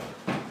Walton.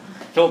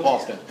 Philip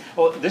Alston.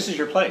 Oh, this is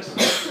your place.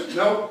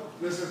 No,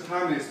 this is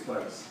Connie's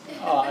place.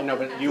 No,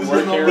 but you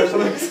work here or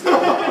something?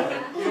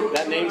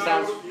 That name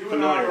sounds You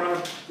and I were familiar.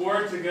 on a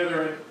board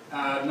together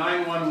at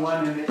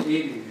 911 in the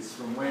 80s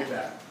from way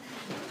back.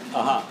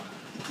 Uh-huh.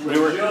 When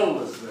Jill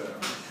was there.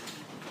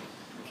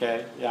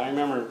 Okay, yeah, I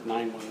remember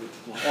 911.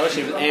 Oh,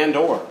 she was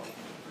Andor.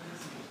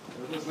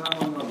 It was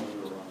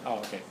 911 we were on. Oh,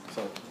 okay.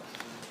 So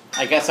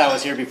I guess I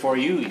was here before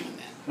you even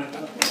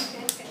then.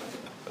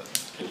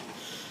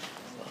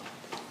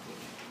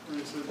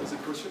 Is it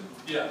a question?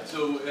 Yeah,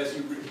 so as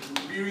you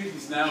reread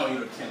these now,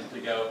 you tend to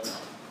pick out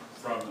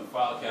from the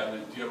file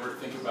cabinet. Do you ever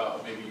think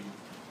about maybe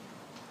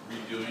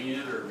redoing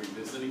it or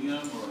revisiting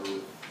them, or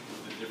with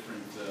a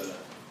different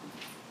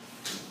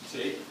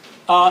take?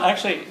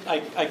 Actually,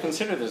 I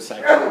consider this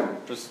actually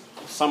just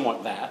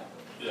somewhat that.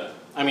 Yeah.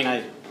 I mean,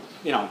 I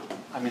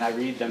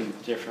read them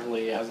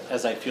differently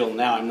as I feel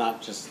now. I'm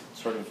not just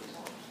sort of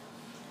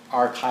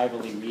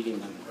archivally reading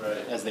them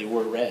Right. as they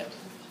were read.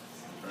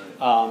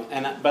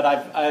 Right. But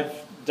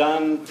I've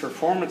done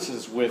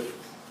performances with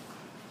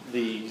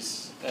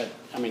these.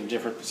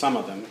 Some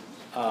of them,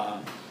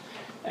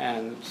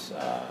 and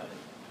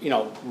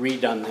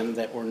redone them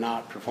that were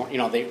not performed.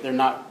 They're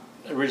not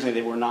originally.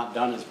 They were not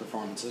done as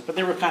performances, but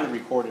they were kind of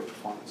recorded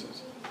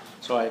performances.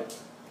 So I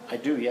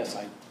do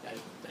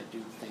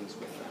do things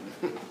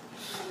with them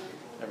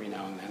every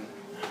now and then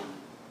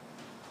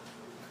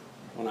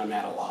when I'm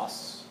at a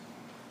loss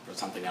for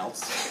something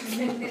else.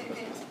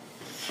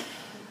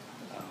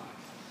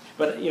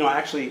 But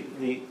actually,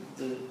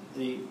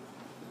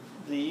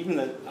 even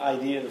the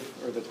idea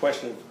or the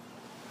question of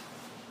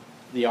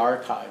the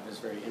archive is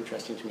very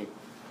interesting to me,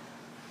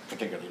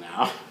 particularly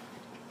now,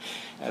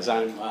 as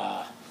I'm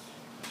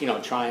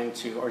trying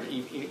to, or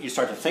you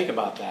start to think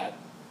about that,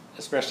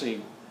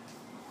 especially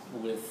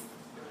with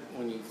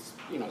when you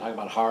talk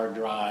about hard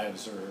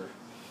drives or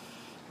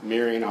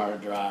mirroring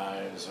hard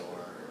drives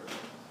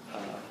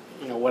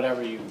or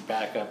whatever you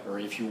back up, or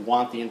if you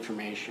want the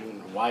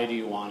information, why do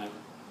you want it?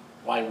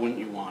 Why wouldn't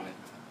you want it?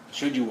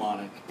 Should you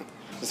want it?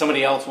 Does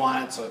somebody else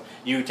want it, so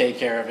you take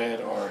care of it?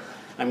 Or,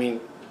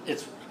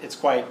 it's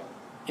quite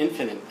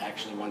infinite,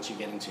 actually, once you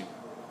get into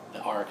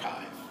the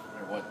archive,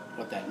 or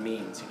what that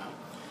means,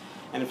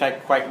 And in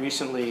fact, quite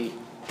recently,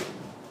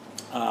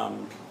 a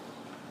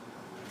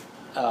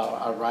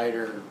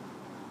writer,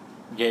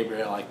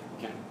 Gabriel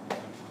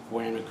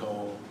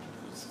Guernico,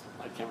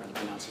 I can't really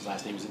pronounce his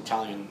last name, he's an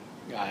Italian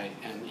guy,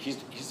 and he's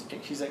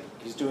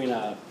doing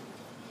a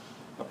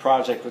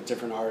project with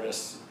different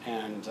artists,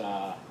 and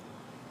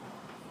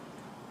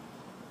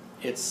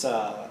it's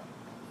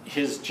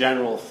his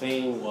general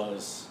theme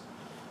was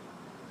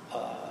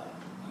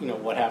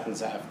what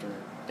happens after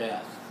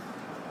death,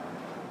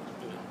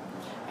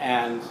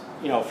 and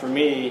for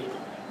me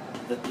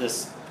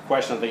this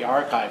question of the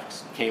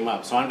archives came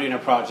up, so I'm doing a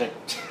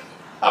project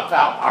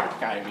about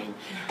archiving.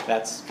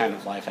 That's kind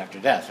of life after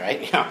death,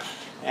 right?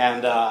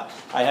 And I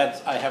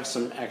have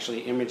some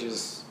actually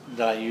images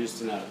that I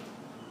used in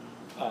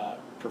a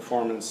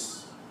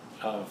performance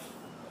of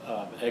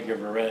Edgar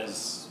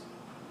Varese,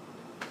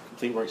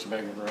 complete works of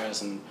Edgar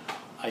Varese, and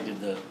I did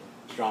the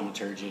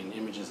dramaturgy and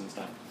images and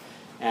stuff.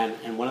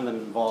 And one of them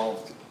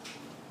involved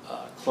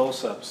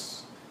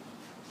close-ups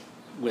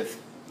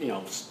with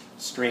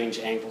strange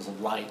angles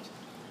of light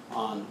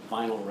on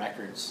vinyl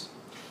records,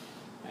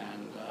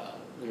 and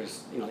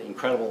there's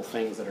incredible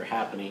things that are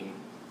happening.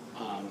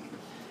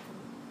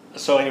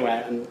 So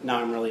anyway, now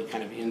I'm really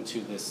kind of into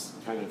this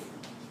kind of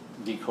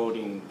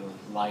decoding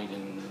the light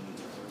and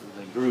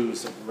the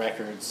grooves of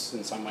records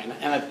in some way.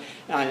 And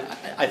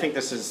I think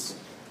this is,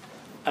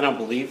 I don't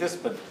believe this,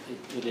 but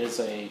it's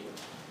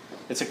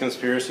a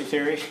conspiracy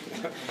theory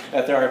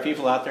that there are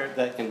people out there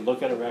that can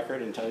look at a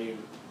record and tell you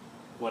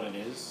what it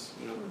is.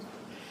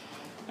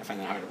 I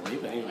find that hard to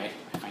believe, but anyway,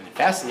 I find it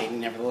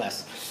fascinating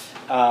nevertheless.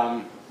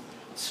 And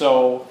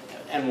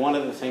one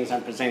of the things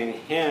I'm presenting to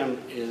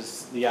him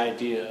is the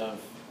idea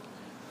of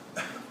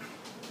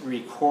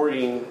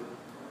recording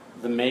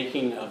the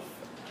making of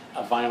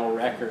a vinyl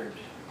record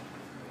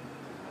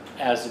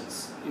as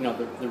it's,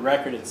 the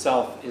record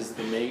itself is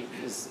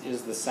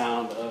the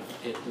sound of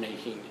it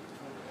making,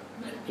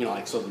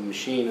 like, so the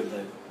machine of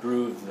the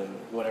groove, the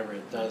whatever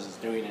it does is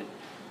doing it,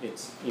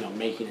 it's,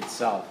 making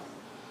itself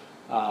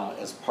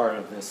as part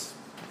of this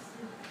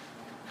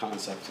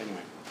concept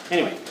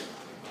anyway,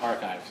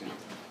 archives,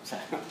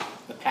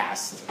 the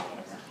past, or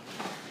whatever,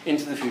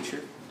 into the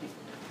future.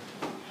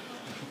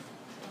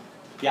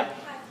 Yeah.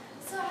 Hi.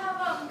 So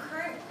have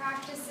current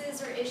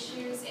practices or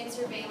issues in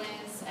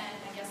surveillance and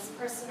I guess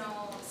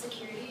personal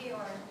security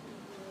or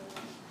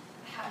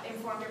have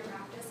informed your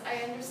practice?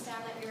 I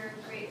understand that you're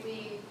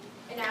greatly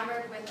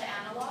enamored with the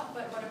analog,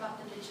 but what about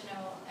the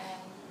digital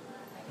and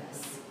I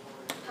guess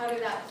how does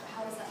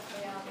that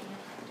play out in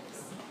your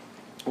practice?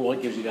 Well,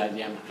 it gives you the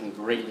idea I'm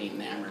greatly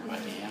enamored by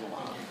the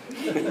analog.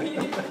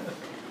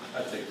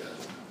 I take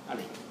that. I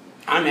mean,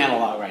 I'm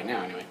analog right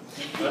now anyway.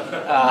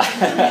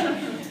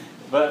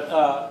 But,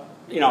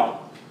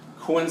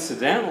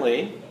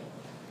 coincidentally,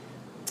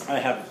 I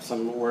have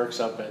some works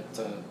up at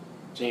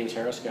James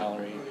Harris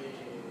Gallery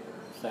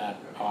that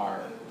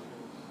are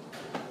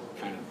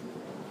kind of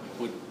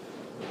would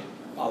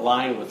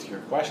align with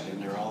your question.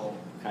 They're all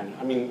kind of,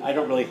 I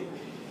don't really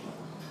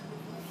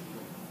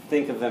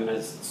think of them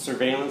as,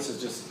 surveillance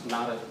is just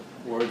not a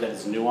word that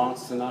is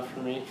nuanced enough for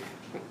me.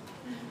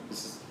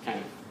 This is kind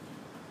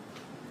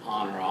of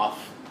on or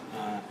off.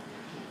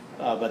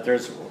 But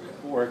there's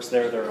works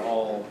there that are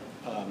all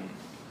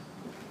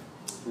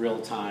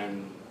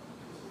real-time,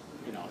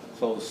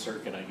 closed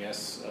circuit, I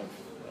guess, of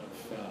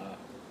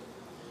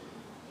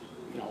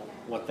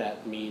what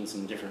that means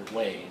in different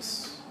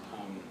ways.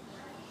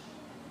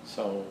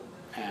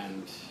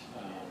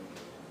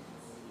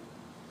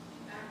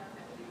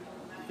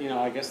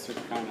 I guess they're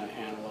kind of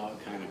analog,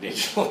 kind of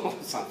digital, or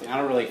something. I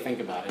don't really think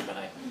about it, but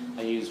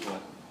I use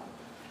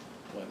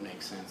what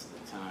makes sense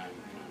at the time.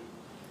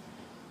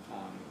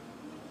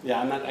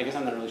 I guess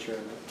I'm not really sure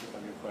of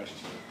your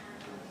question.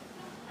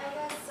 I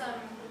guess,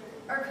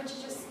 or could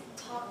you just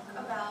talk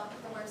about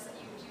the works that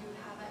you do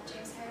have at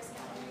James Harris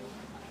Gallery?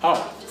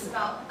 Oh. Just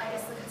about, I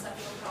guess, the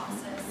conceptual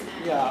process.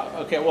 And Yeah.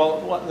 Okay.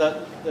 Well,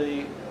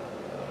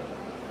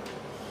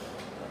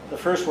 the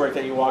first work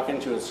that you walk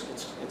into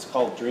it's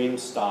called Dream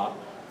Stop,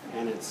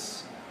 and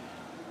it's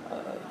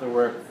the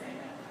work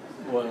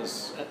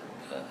was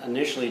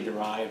initially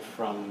derived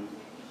from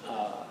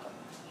a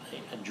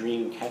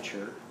dream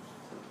catcher.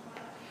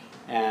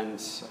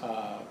 And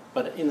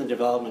but in the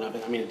development of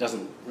it, it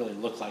doesn't really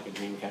look like a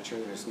dream catcher.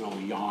 There's no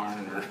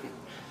yarn or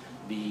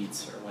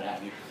beads or what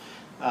have you.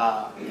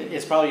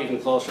 It's probably even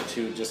closer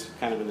to just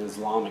kind of an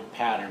Islamic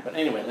pattern. But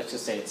anyway, let's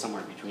just say it's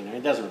somewhere between there.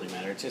 It doesn't really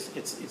matter. It's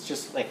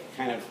just like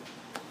kind of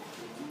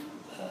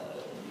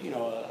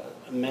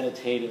a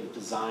meditative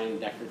design,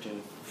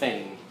 decorative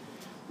thing,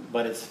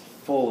 but it's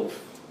full of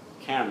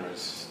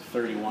cameras,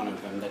 31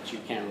 of them that you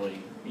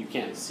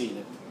can't see,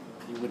 that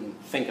you wouldn't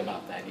think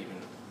about that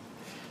even.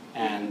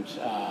 And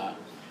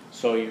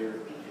so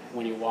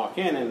when you walk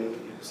in and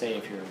say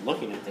if you're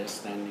looking at this,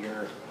 then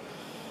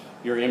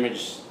your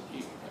image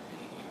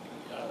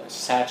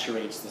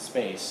saturates the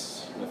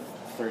space with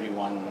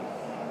 31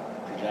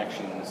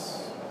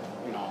 projections,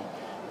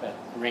 that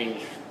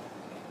range.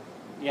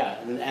 Yeah,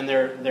 and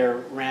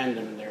they're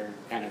random. They're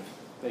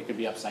they could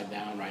be upside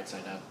down, right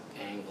side up,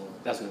 angle.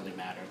 It doesn't really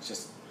matter. It's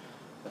just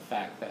the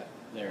fact that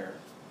they're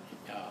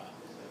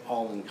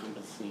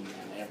all-encompassing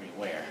and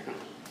everywhere.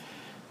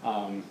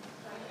 And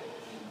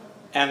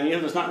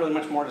there's not really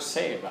much more to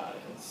say about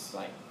it. It's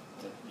like,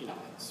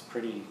 it's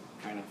pretty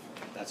kind of,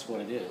 that's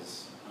what it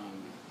is.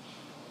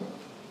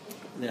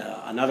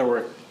 Another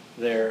work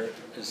there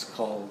is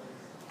called,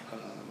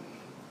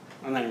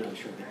 I'm not even really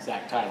sure the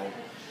exact title.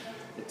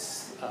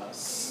 It's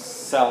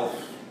self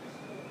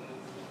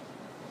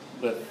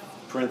with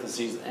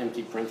parentheses,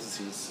 empty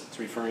parentheses. It's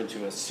referring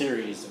to a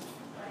series of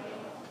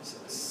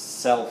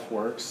self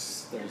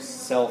works. There's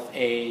self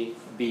A,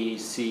 B,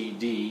 C,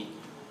 D,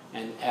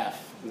 and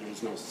F, and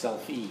there's no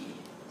self E.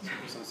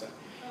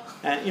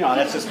 And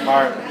that's just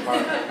part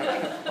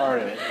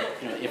of it.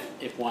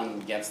 If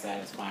one gets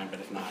that, it's fine. But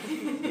if not,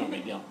 no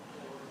big deal.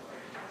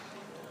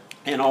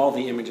 And all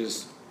the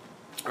images,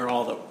 or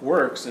all the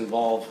works,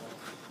 involve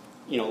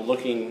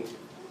looking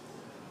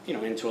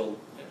into a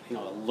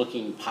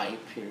looking pipe.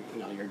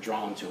 You're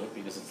drawn to it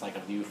because it's like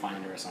a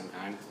viewfinder of some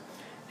kind,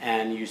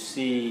 and you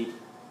see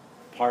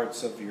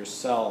parts of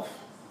yourself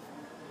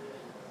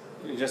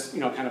just,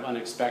 kind of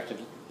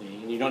unexpectedly,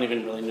 and you don't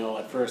even really know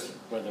at first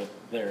whether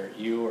they're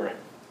you or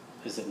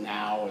is it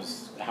now,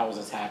 how is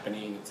this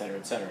happening, et cetera,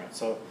 et cetera.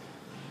 So,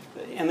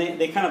 and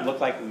they kind of look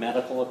like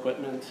medical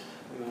equipment,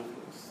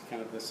 it's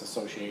kind of this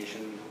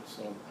association.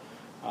 So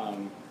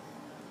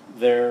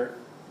they're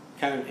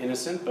kind of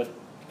innocent, but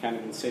kind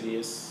of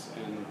insidious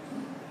and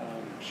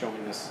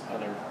showing this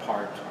other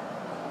part.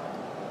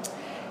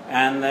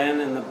 And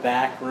then in the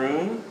back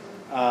room,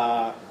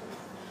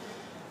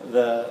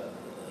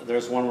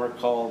 there's one work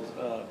called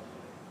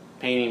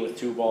Painting with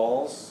Two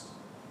Balls,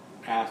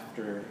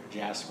 after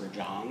Jasper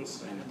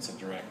Johns, and it's a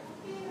direct,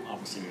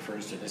 obviously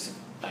refers to this. In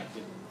fact,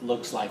 it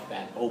looks like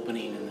that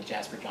opening in the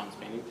Jasper Johns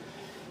painting.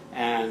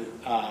 And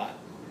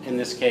in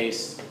this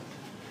case,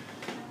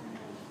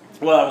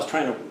 well, I was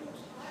trying to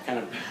kind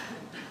of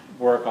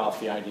work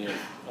off the idea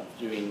of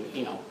doing,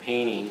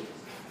 painting,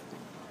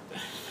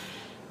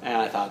 and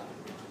I thought,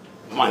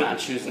 why not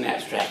choose an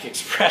abstract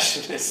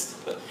expressionist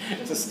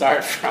to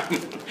start from?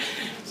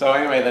 So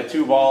anyway, the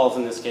two balls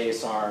in this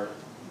case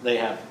they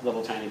have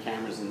little tiny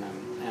cameras in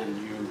them, and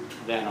you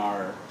then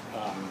are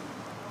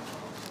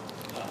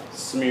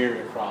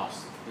smeared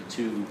across the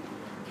two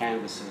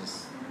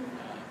canvases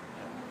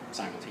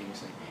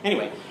simultaneously.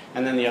 Anyway,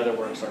 and then the other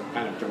works are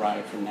kind of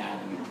derived from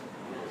that and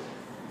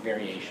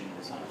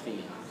variations on a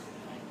theme.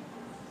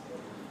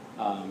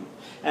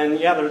 And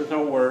yeah, there's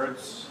no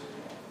words.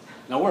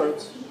 No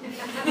words.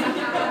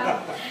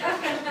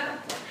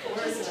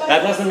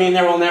 That doesn't mean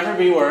there will never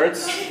be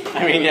words.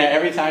 I mean, yeah,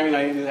 every time you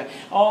do that.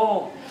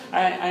 Oh,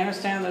 I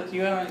understand that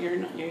you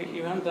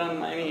haven't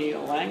done any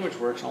language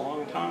works in a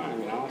long time.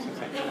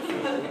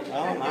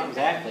 Well, not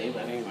exactly,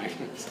 but anyway.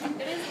 It is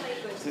language.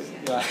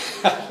 Yeah.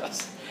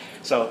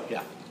 So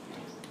yeah.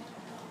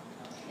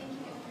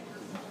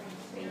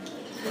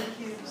 Thank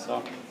you.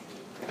 So.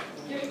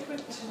 Very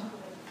quick.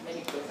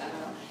 Very quick.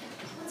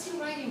 What's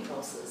your writing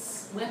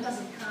process? When does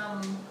it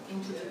come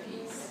into the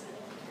piece?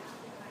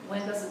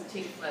 When does it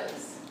take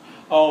place?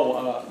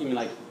 Oh, you mean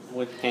like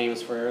what came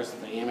first,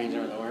 the image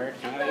or the word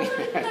kind of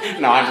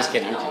thing? No, I'm just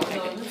kidding.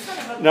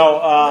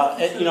 No,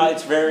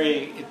 it's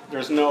very.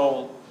 There's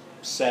no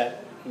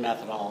set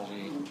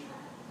methodology.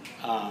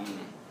 I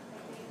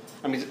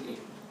mean,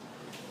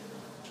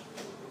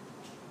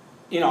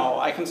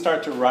 I can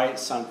start to write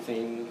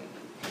something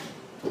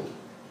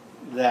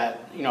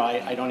that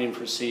I don't even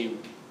perceive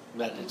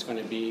that it's going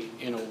to be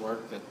in a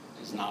work that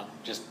is not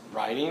just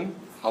writing,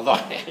 although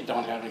I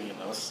don't have any of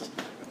those.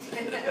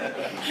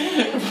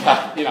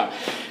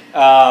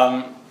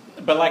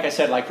 But like I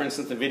said, like for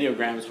instance, the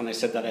videograms, when I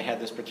said that I had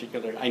this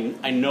particular,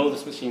 I know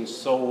this machine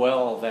so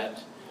well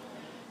that,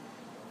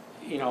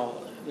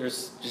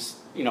 there's just,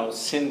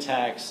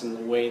 syntax and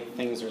the way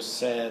things are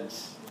said,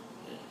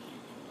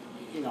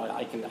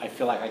 I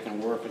feel like I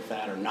can work with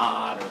that or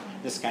not, or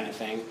this kind of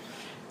thing.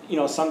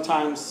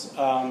 Sometimes,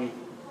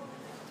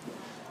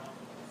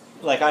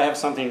 like I have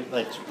something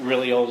that's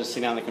really old just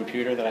sitting on the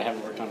computer that I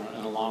haven't worked on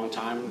in a long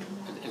time.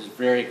 It's a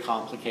very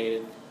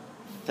complicated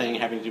thing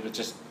having to do with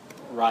just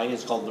writing.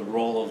 It's called the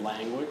role of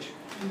language.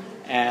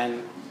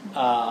 And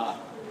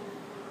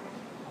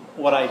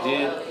what I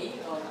did...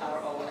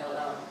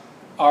 R-O-L-L?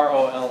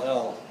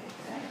 R-O-L-L.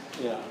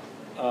 Yeah.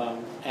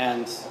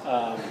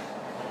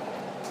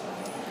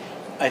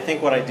 I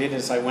think what I did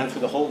is I went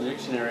through the whole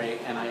dictionary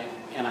and I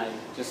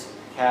just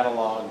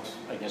cataloged,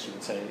 I guess you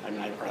could say,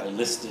 I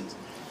listed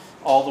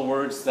all the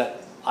words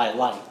that I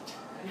liked.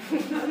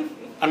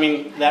 I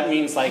mean, that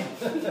means like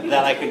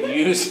that I could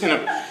use in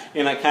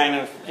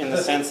the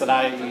sense that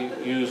I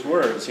use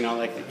words.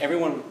 Like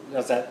everyone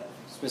does that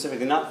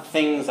specifically. Not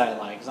things I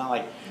like. It's not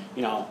like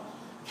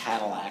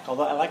Cadillac.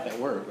 Although I like that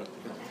word, but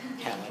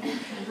Cadillac.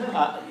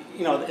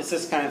 It's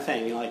this kind of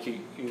thing. Like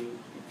you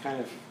kind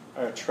of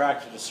are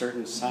attracted to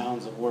certain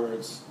sounds of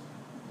words,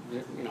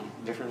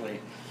 differently,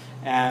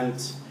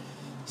 and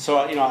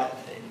so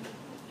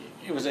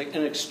it was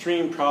an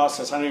extreme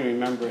process. I don't even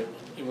remember it.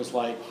 It was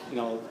like,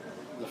 the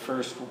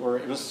first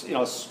word, it was,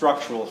 a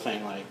structural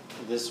thing, like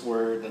this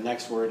word, the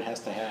next word has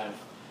to have,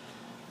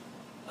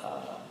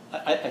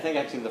 I think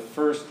actually the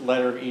first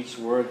letter of each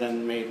word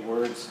then made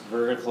words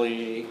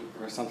vertically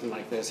or something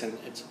like this, and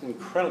it's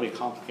incredibly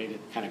complicated,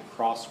 kind of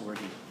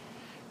crosswordy,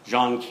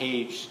 John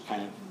Cage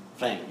kind of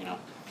thing,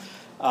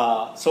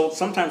 So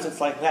sometimes it's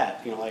like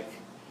that,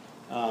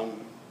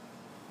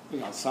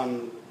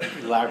 some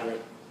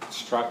elaborate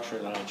structure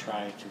that I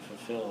try to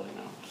fulfill,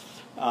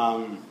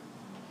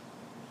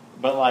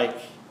 but like,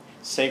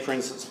 say for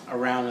instance,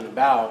 Around and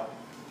About,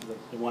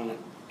 the one that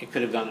it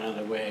could have gone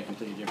another way, a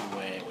completely different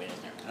way,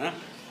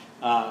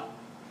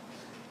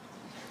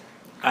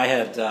 I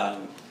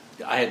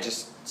had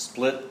just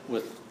split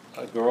with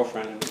a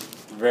girlfriend,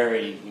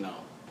 very,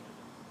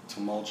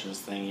 tumultuous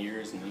thing,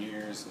 years and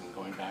years, and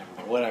going back and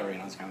forth, whatever,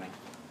 this kind of thing.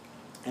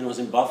 And it was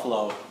in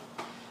Buffalo,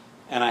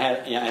 and I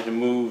had to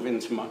move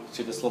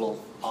to this little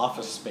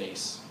office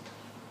space.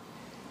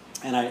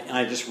 And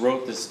I just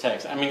wrote this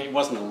text. I mean, it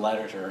wasn't a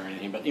letter to her or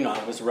anything, but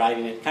I was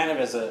writing it kind of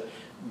as a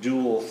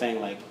dual thing,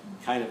 like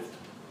kind of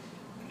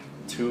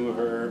to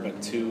her,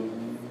 but to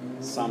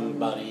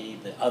somebody,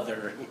 the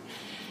other,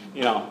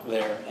 you know,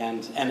 there.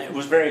 And it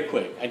was very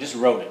quick. I just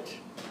wrote it.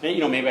 You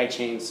know, maybe I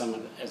changed some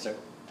of it as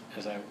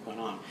I went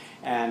on.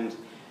 And,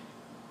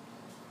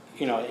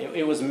 you know,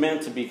 it was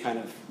meant to be kind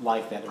of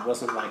like that. It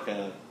wasn't like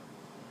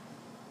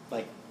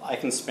I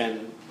can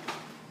spend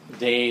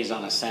days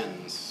on a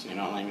sentence, you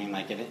know what I mean?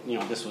 Like, you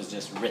know, this was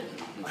just written,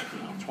 like, you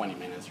know, 20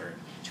 minutes or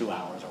 2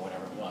 hours or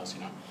whatever it was,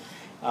 you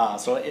know.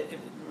 So it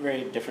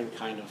very different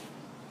kind of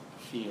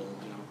feel,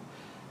 you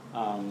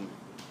know.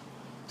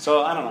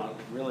 So I don't know,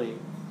 really,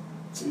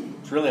 it's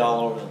really all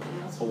over the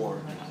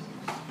board, you know.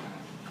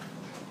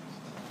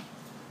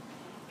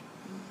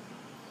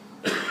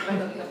 I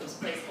know you have those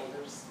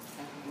placeholders,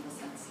 in the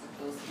sense that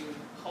those you're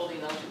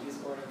holding on to these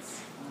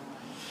words.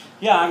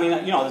 Yeah, I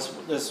mean, you know,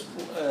 this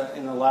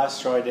in the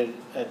last show I did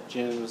at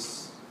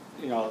Jim's,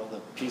 you know, the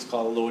piece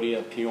called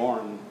Lodia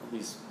Piorn,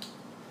 these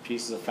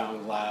pieces of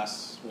found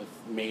glass with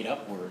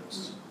made-up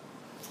words.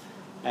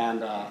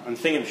 And I'm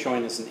thinking of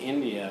showing this in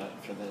India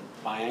for the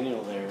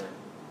biennial there,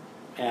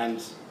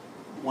 and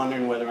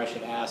wondering whether I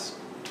should ask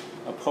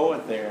a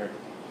poet there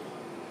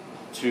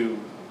to,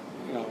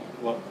 you know,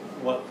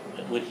 what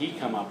would he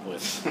come up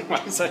with?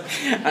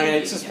 I mean,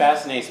 it just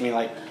fascinates me.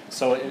 Like,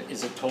 so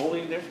is it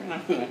totally different?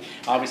 I mean,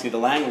 obviously, the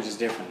language is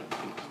different,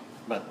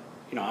 but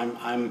you know,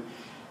 I'm,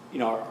 you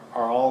know,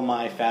 are all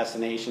my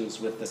fascinations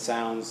with the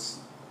sounds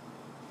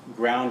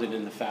grounded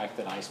in the fact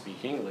that I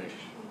speak English,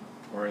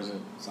 or is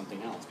it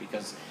something else?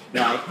 Because you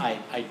know,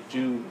 I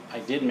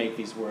did make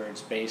these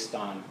words based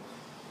on,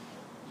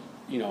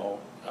 you know,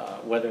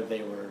 whether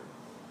they were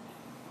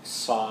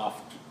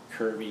soft,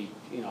 curvy,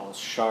 you know,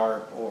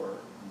 sharp, or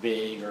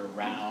big, or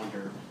round,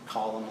 or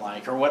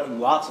column-like, or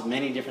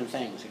many different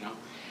things, you know.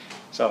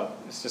 So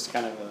it's just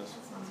kind of a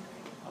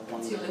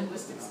It's your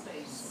linguistic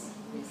space,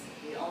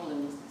 basically, your own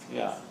linguistic space.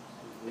 Yeah,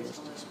 Based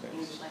on linguistic the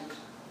English space. language.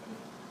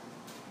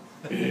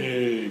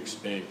 Big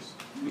space.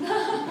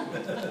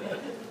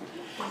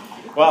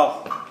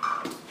 Well,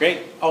 great.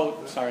 Oh,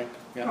 sorry.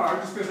 No, Yeah. I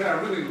was just going to say, I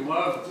really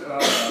loved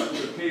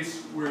the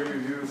piece where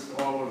you used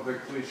all of the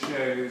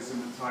cliches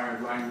and the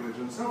tired language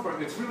and so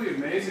forth. It's really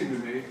amazing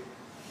to me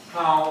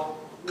how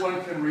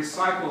one can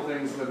recycle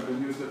things that have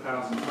been used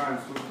 1,000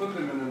 times, but put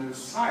them in a new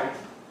site,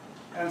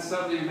 and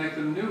suddenly make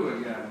them new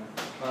again.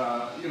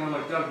 You know,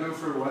 like Doug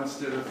Newford once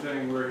did a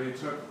thing where he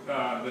took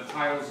the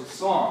titles of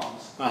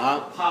songs,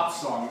 pop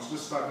songs,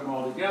 just stuck them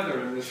all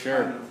together in this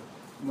Sure. kind of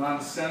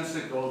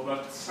nonsensical,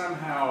 but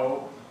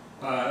somehow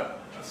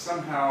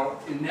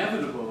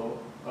inevitable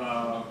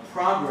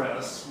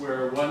progress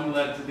where one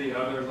led to the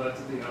other,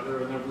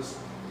 and there was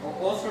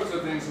all sorts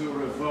of things that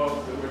were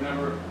evoked that were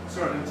never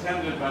sort of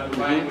intended by the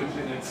language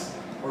in its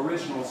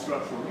original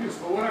structural use.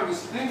 But what I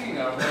was thinking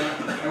of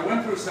when I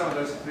went through some of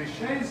those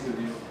cliches with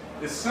you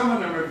is some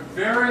of them are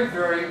very,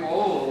 very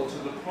old to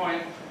the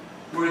point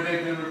where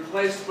they've been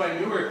replaced by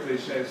newer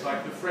cliches,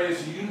 like the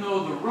phrase, "you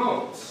know the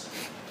ropes,"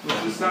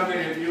 which is something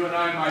that you and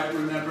I might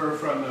remember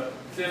from the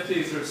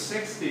 50s or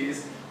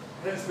 60s,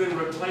 has been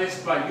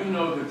replaced by "you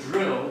know the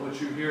drill,"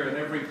 which you hear in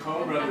every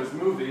Coen Brothers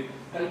movie,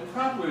 and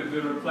probably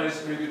been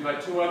replaced maybe by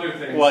 2 other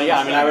things. Well, yeah.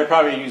 I mean, I would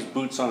probably use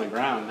boots on the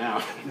ground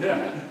now.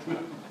 Yeah.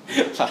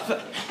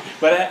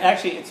 But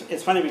actually,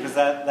 it's funny because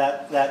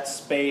that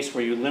space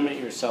where you limit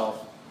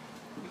yourself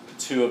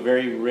to a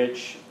very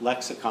rich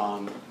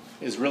lexicon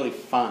is really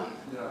fun.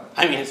 Yeah.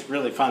 I mean, it's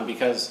really fun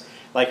because,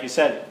 like you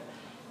said,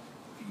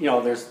 you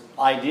know, there's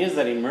ideas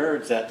that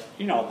emerge that,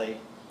 you know,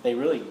 they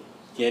really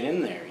get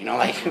in there. You know,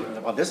 like,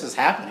 well, this is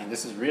happening.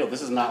 This is real.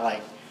 This is not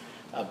like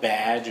a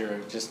badge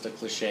or just a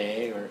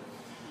cliche or,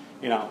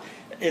 you know.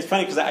 It's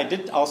funny because I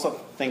did also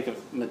think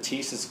of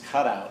Matisse's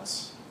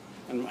cutouts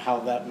and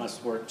how that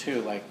must work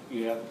too. Like,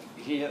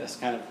 he has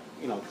kind of,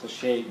 you know,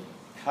 cliche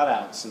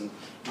cutouts, and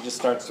he just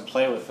starts to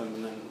play with them,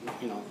 and then,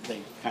 you know,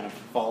 they kind of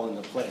fall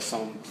into place. So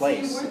you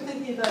weren't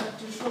thinking about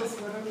Dutroux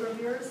literature of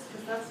yours?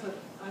 Because that's what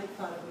I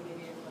thought of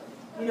immediately.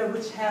 You know,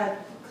 which had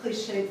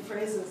cliched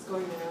phrases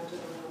going around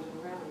and around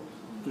and around.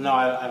 No,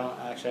 I don't,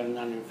 actually, I'm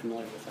not even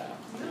familiar with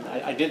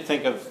that. I did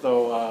think of,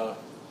 though,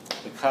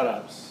 the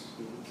cut-ups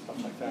and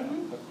stuff like that.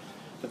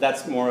 But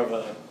that's more of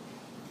a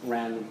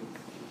random,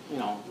 you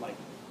know, like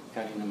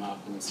cutting them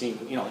up and seeing,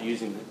 you know,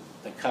 using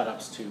the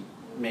cut-ups to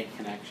make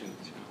connections,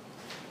 you know.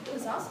 It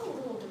was also a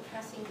little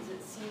depressing because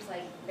it seems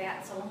like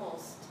that's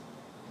almost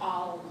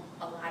all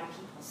a lot of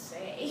people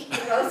say.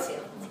 You know, it's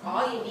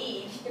all you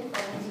need. You know,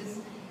 which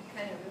is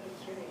kind of really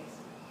curious.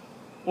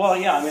 Well,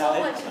 yeah, I mean, So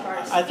much of our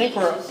I think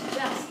speech is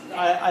just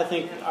that. I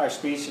think our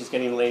speech is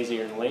getting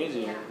lazier and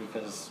lazier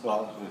because,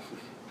 well,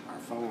 our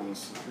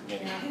phones are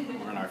getting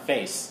more in our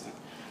face,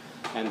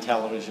 and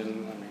television.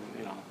 I mean,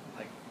 you know,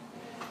 like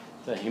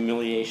the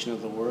humiliation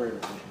of the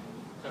word.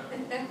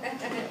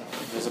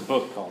 There's a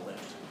book called that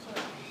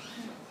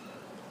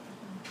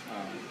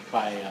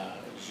by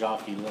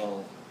Jacques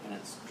Ellul, and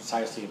it's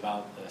precisely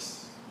about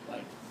this,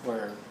 like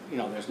where, you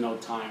know, there's no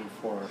time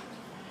for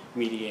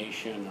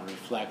mediation or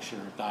reflection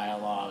or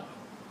dialogue,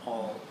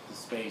 all the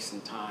space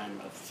and time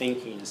of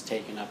thinking is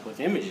taken up with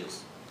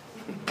images.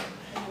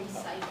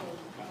 Recycling.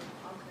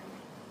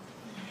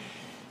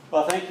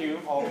 Well, thank you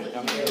all for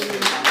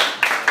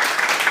coming.